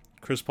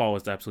 Chris Paul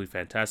was absolutely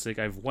fantastic.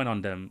 I've went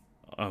on them.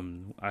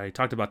 I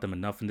talked about them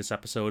enough in this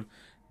episode.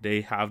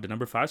 They have the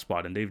number 5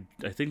 spot, and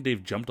I think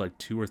they've jumped like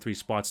 2 or 3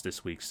 spots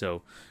this week.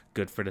 So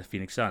good for the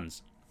Phoenix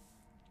Suns.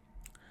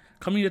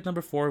 Coming at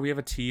number 4, we have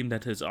a team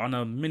that is on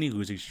a mini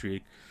losing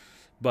streak,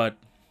 but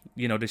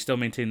they still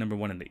maintain number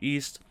 1 in the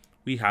East.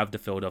 We have the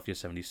Philadelphia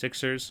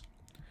 76ers.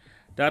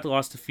 That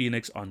loss to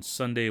Phoenix on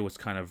Sunday was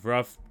kind of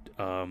rough.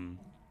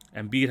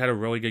 Embiid had a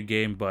really good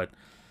game, but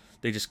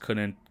they just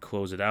couldn't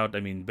close it out. I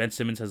mean, Ben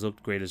Simmons has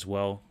looked great as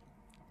well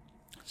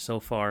so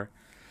far.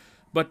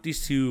 But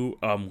these 2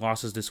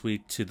 losses this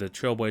week to the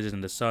Trailblazers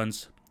and the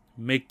Suns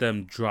make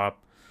them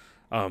drop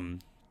a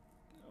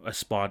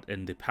spot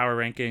in the power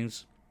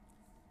rankings.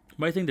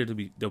 But I think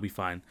they'll be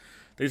fine.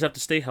 They just have to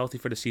stay healthy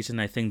for the season.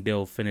 I think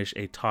they'll finish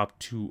a top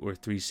 2 or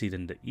 3 seed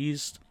in the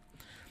East.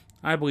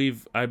 I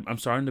believe I'm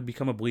starting to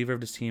become a believer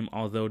of this team,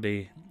 although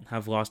they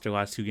have lost their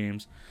last 2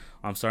 games.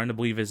 I'm starting to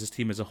believe as this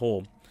team as a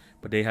whole,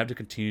 but they have to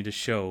continue to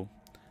show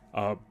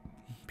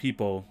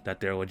people that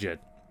they're legit.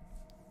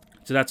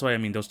 So that's why, I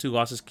mean, those 2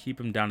 losses keep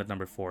them down at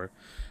number 4,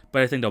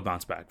 but I think they'll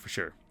bounce back for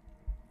sure.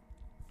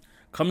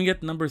 Coming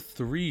at number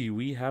 3,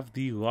 we have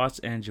the Los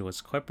Angeles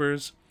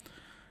Clippers.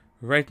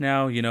 Right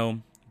now,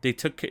 they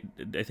took,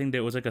 I think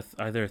there was like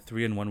either a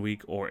 3-1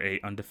 week or a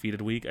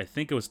undefeated week. I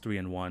think it was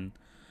 3-1.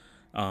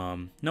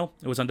 No,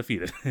 it was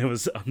undefeated. It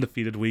was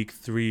undefeated week,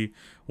 3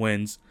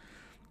 wins.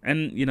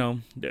 And,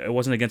 it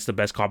wasn't against the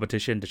best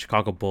competition, the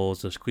Chicago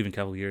Bulls, the Cleveland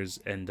Cavaliers,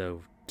 and the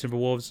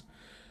Timberwolves.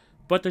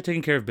 But they're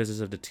taking care of business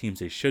of the teams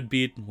they should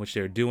beat, which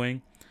they're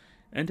doing.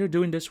 And they're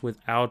doing this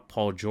without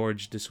Paul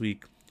George this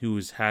week,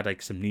 who's had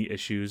like some knee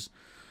issues.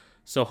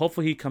 So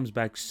hopefully he comes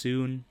back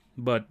soon.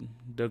 But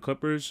the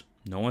Clippers,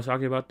 no one's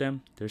talking about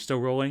them. They're still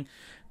rolling.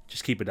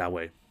 Just keep it that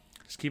way.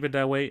 Just keep it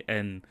that way,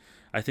 and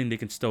I think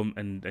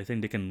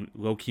they can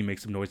low-key make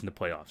some noise in the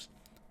playoffs.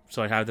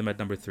 So I have them at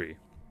number 3.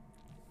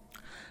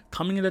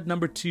 Coming in at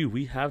number 2,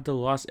 we have the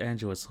Los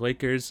Angeles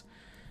Lakers.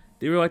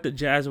 They were like the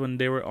Jazz when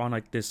they were on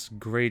like this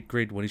great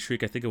winning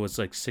streak. I think it was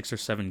like 6 or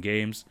 7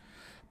 games.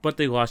 But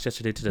they lost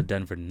yesterday to the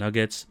Denver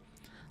Nuggets.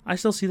 I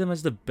still see them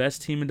as the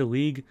best team in the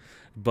league,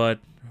 but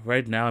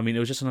right now, I mean, it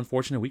was just an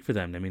unfortunate week for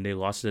them. I mean, they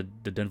lost to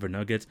the Denver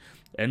Nuggets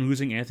and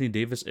losing Anthony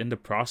Davis in the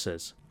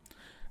process.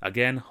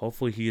 Again,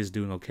 hopefully he is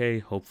doing okay.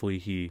 Hopefully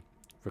he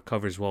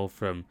recovers well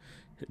from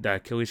that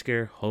Achilles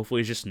scare.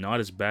 Hopefully it's just not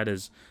as bad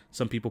as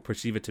some people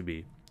perceive it to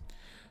be.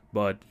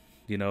 But,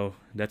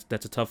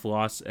 that's a tough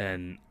loss,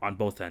 and on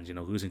both ends,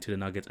 losing to the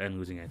Nuggets and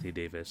losing Anthony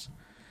Davis.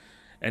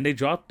 And they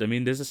dropped. I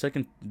mean, this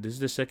is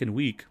the second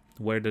week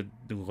where the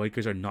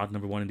Lakers are not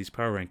number one in these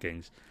power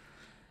rankings.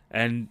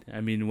 And,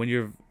 I mean, when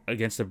you're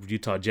against the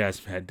Utah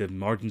Jazz, man, the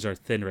margins are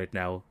thin right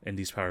now in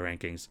these power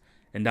rankings.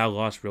 And that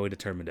loss really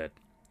determined it.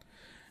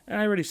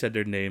 And I already said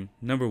their name.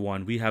 Number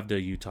one, we have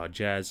the Utah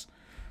Jazz.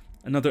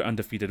 Another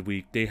undefeated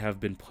week. They have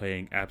been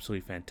playing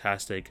absolutely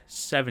fantastic.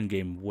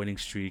 7-game winning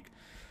streak.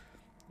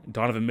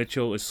 Donovan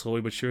Mitchell is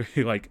slowly but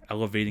surely,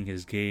 elevating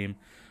his game.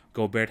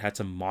 Gobert had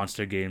some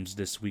monster games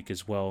this week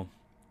as well.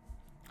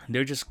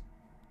 They're just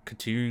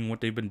continuing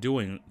what they've been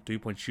doing.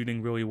 3-point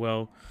shooting really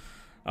well.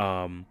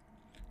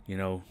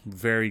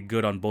 Very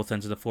good on both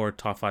ends of the floor.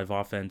 Top 5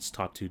 offense,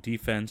 top 2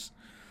 defense.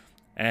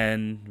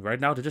 And right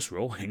now they're just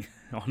rolling,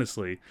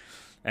 honestly.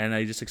 And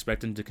I just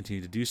expect them to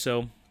continue to do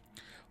so.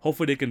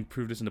 Hopefully they can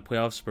prove this in the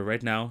playoffs. But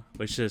right now,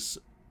 let's just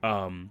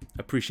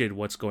appreciate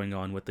what's going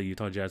on with the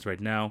Utah Jazz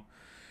right now.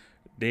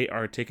 They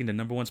are taking the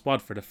number 1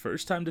 spot for the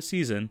first time this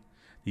season.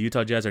 The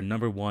Utah Jazz are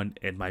number 1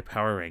 in my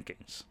power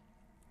rankings.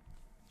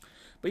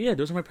 But yeah,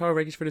 those are my power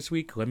rankings for this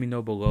week. Let me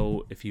know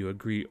below if you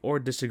agree or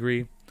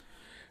disagree.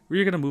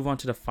 We're going to move on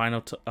to the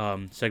final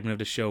segment of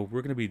the show.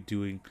 We're going to be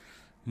doing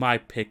my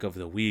pick of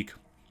the week.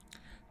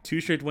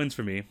 2 straight wins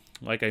for me.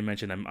 Like I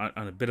mentioned, I'm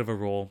on a bit of a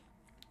roll.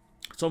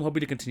 So I'm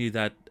hoping to continue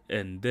that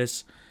in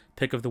this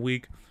pick of the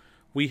week.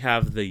 We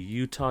have the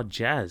Utah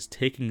Jazz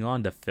taking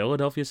on the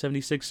Philadelphia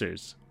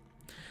 76ers.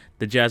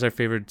 The Jazz are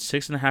favored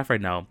 6.5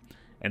 right now.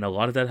 And a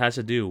lot of that has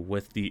to do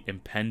with the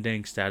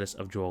impending status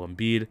of Joel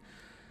Embiid.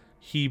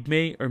 He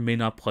may or may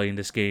not play in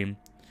this game.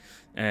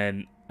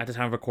 And at the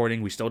time of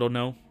recording, we still don't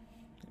know.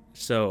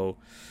 So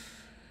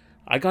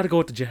I got to go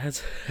with the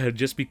Jazz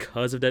just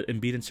because of that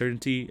Embiid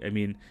uncertainty. I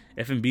mean,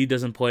 if Embiid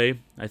doesn't play,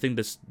 I think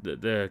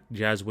the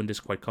Jazz win this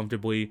quite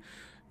comfortably.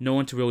 No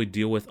one to really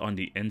deal with on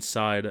the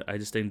inside. I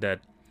just think that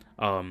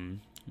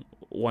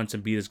once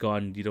Embiid is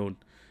gone, you don't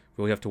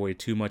really have to worry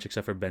too much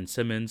except for Ben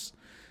Simmons.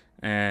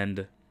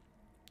 And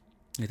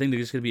I think they're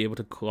just going to be able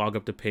to clog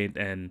up the paint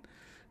and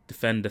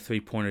defend the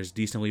 3-pointers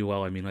decently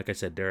well. I mean, like I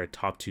said, they're a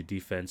top 2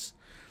 defense.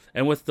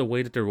 And with the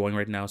way that they're rolling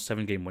right now,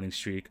 7-game winning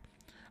streak,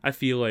 I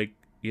feel like,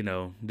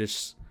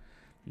 this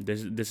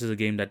is a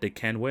game that they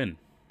can win.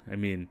 I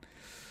mean,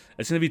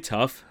 it's going to be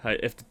tough.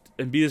 If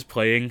Embiid is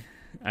playing,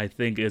 I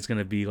think it's going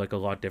to be a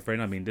lot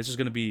different. I mean, this is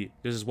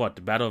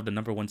the battle of the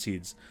number 1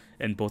 seeds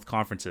in both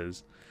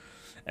conferences.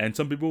 And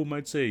some people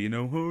might say,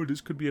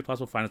 this could be a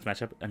possible finals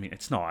matchup. I mean,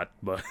 it's not,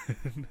 but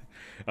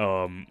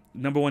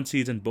number 1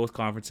 seeds in both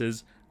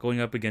conferences going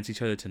up against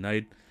each other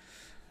tonight.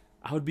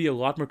 I would be a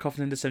lot more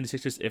confident in the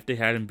 76ers if they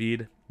had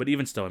Embiid. But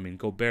even still, I mean,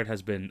 Gobert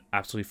has been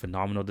absolutely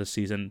phenomenal this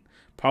season.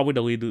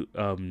 Probably the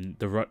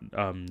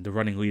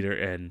running leader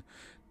and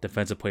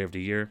defensive player of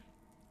the year.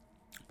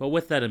 But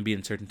with that Embiid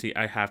uncertainty,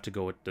 I have to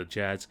go with the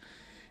Jazz.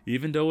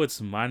 Even though it's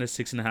minus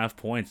 6.5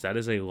 points, that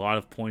is a lot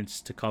of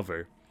points to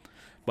cover.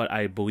 But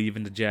I believe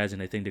in the Jazz,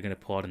 and I think they're going to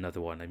pull out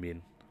another one. I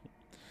mean,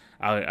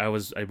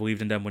 I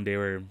believed in them when they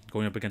were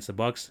going up against the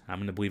Bucks. I'm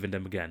going to believe in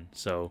them again.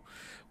 So,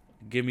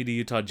 give me the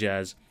Utah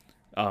Jazz,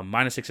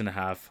 minus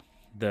 6.5.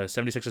 The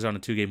 76ers are on a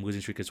 2-game losing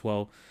streak as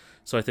well.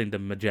 So, I think the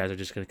Jazz are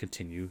just going to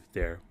continue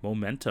their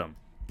momentum.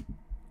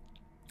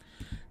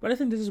 But I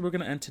think this is where we're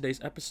going to end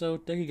today's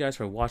episode. Thank you guys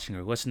for watching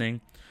or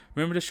listening.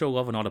 Remember to show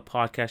love on all the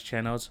podcast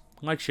channels.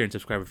 Like, share, and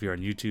subscribe if you're on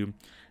YouTube.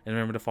 And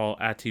remember to follow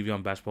at TV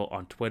on Basketball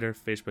on Twitter,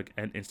 Facebook,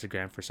 and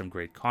Instagram for some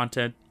great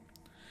content.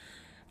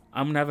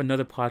 I'm going to have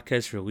another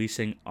podcast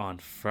releasing on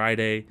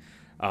Friday.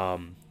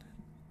 I'm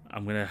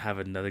going to have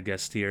another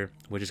guest here,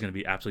 which is going to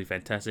be absolutely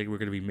fantastic. We're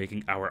going to be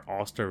making our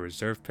All-Star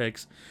Reserve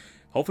picks.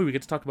 Hopefully we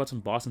get to talk about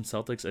some Boston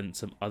Celtics and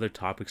some other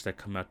topics that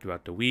come out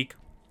throughout the week.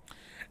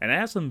 And I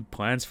have some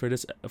plans for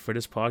this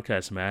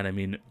podcast, man. I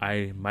mean,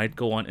 I might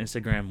go on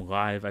Instagram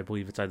Live. I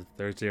believe it's either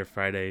Thursday or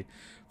Friday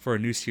for a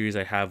new series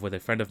I have with a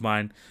friend of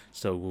mine.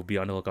 So we'll be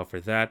on the lookout for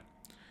that.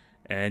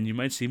 And you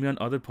might see me on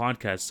other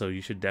podcasts. So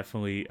you should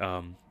definitely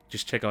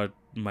just check out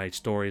my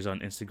stories on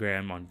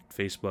Instagram, on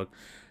Facebook.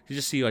 You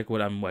just see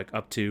what I'm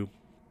up to.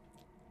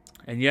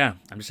 And yeah,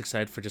 I'm just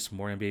excited for just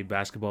more NBA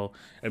basketball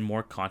and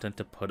more content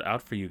to put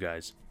out for you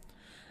guys.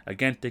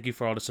 Again, thank you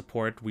for all the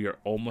support. We are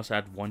almost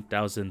at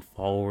 1,000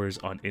 followers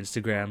on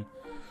Instagram.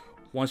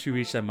 Once we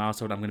reach that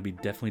milestone, I'm going to be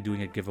definitely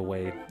doing a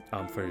giveaway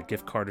for a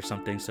gift card or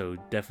something. So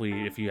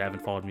definitely, if you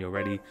haven't followed me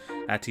already,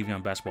 at TV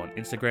on Basketball on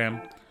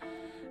Instagram.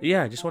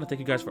 Yeah, I just want to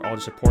thank you guys for all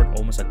the support.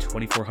 Almost at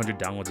 2,400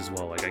 downloads as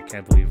well. I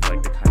can't believe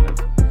the kind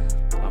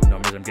of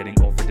numbers I'm getting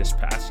over this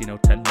past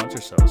 10 months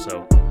or so.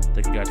 So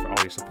thank you guys for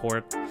all your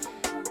support.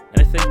 And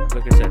I think,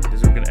 like I said, this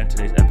is where we're going to end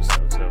today's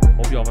episode. So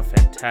hope you all have a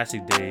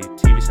fantastic day.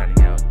 TV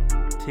signing out.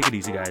 Take it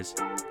easy, guys.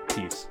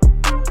 Peace.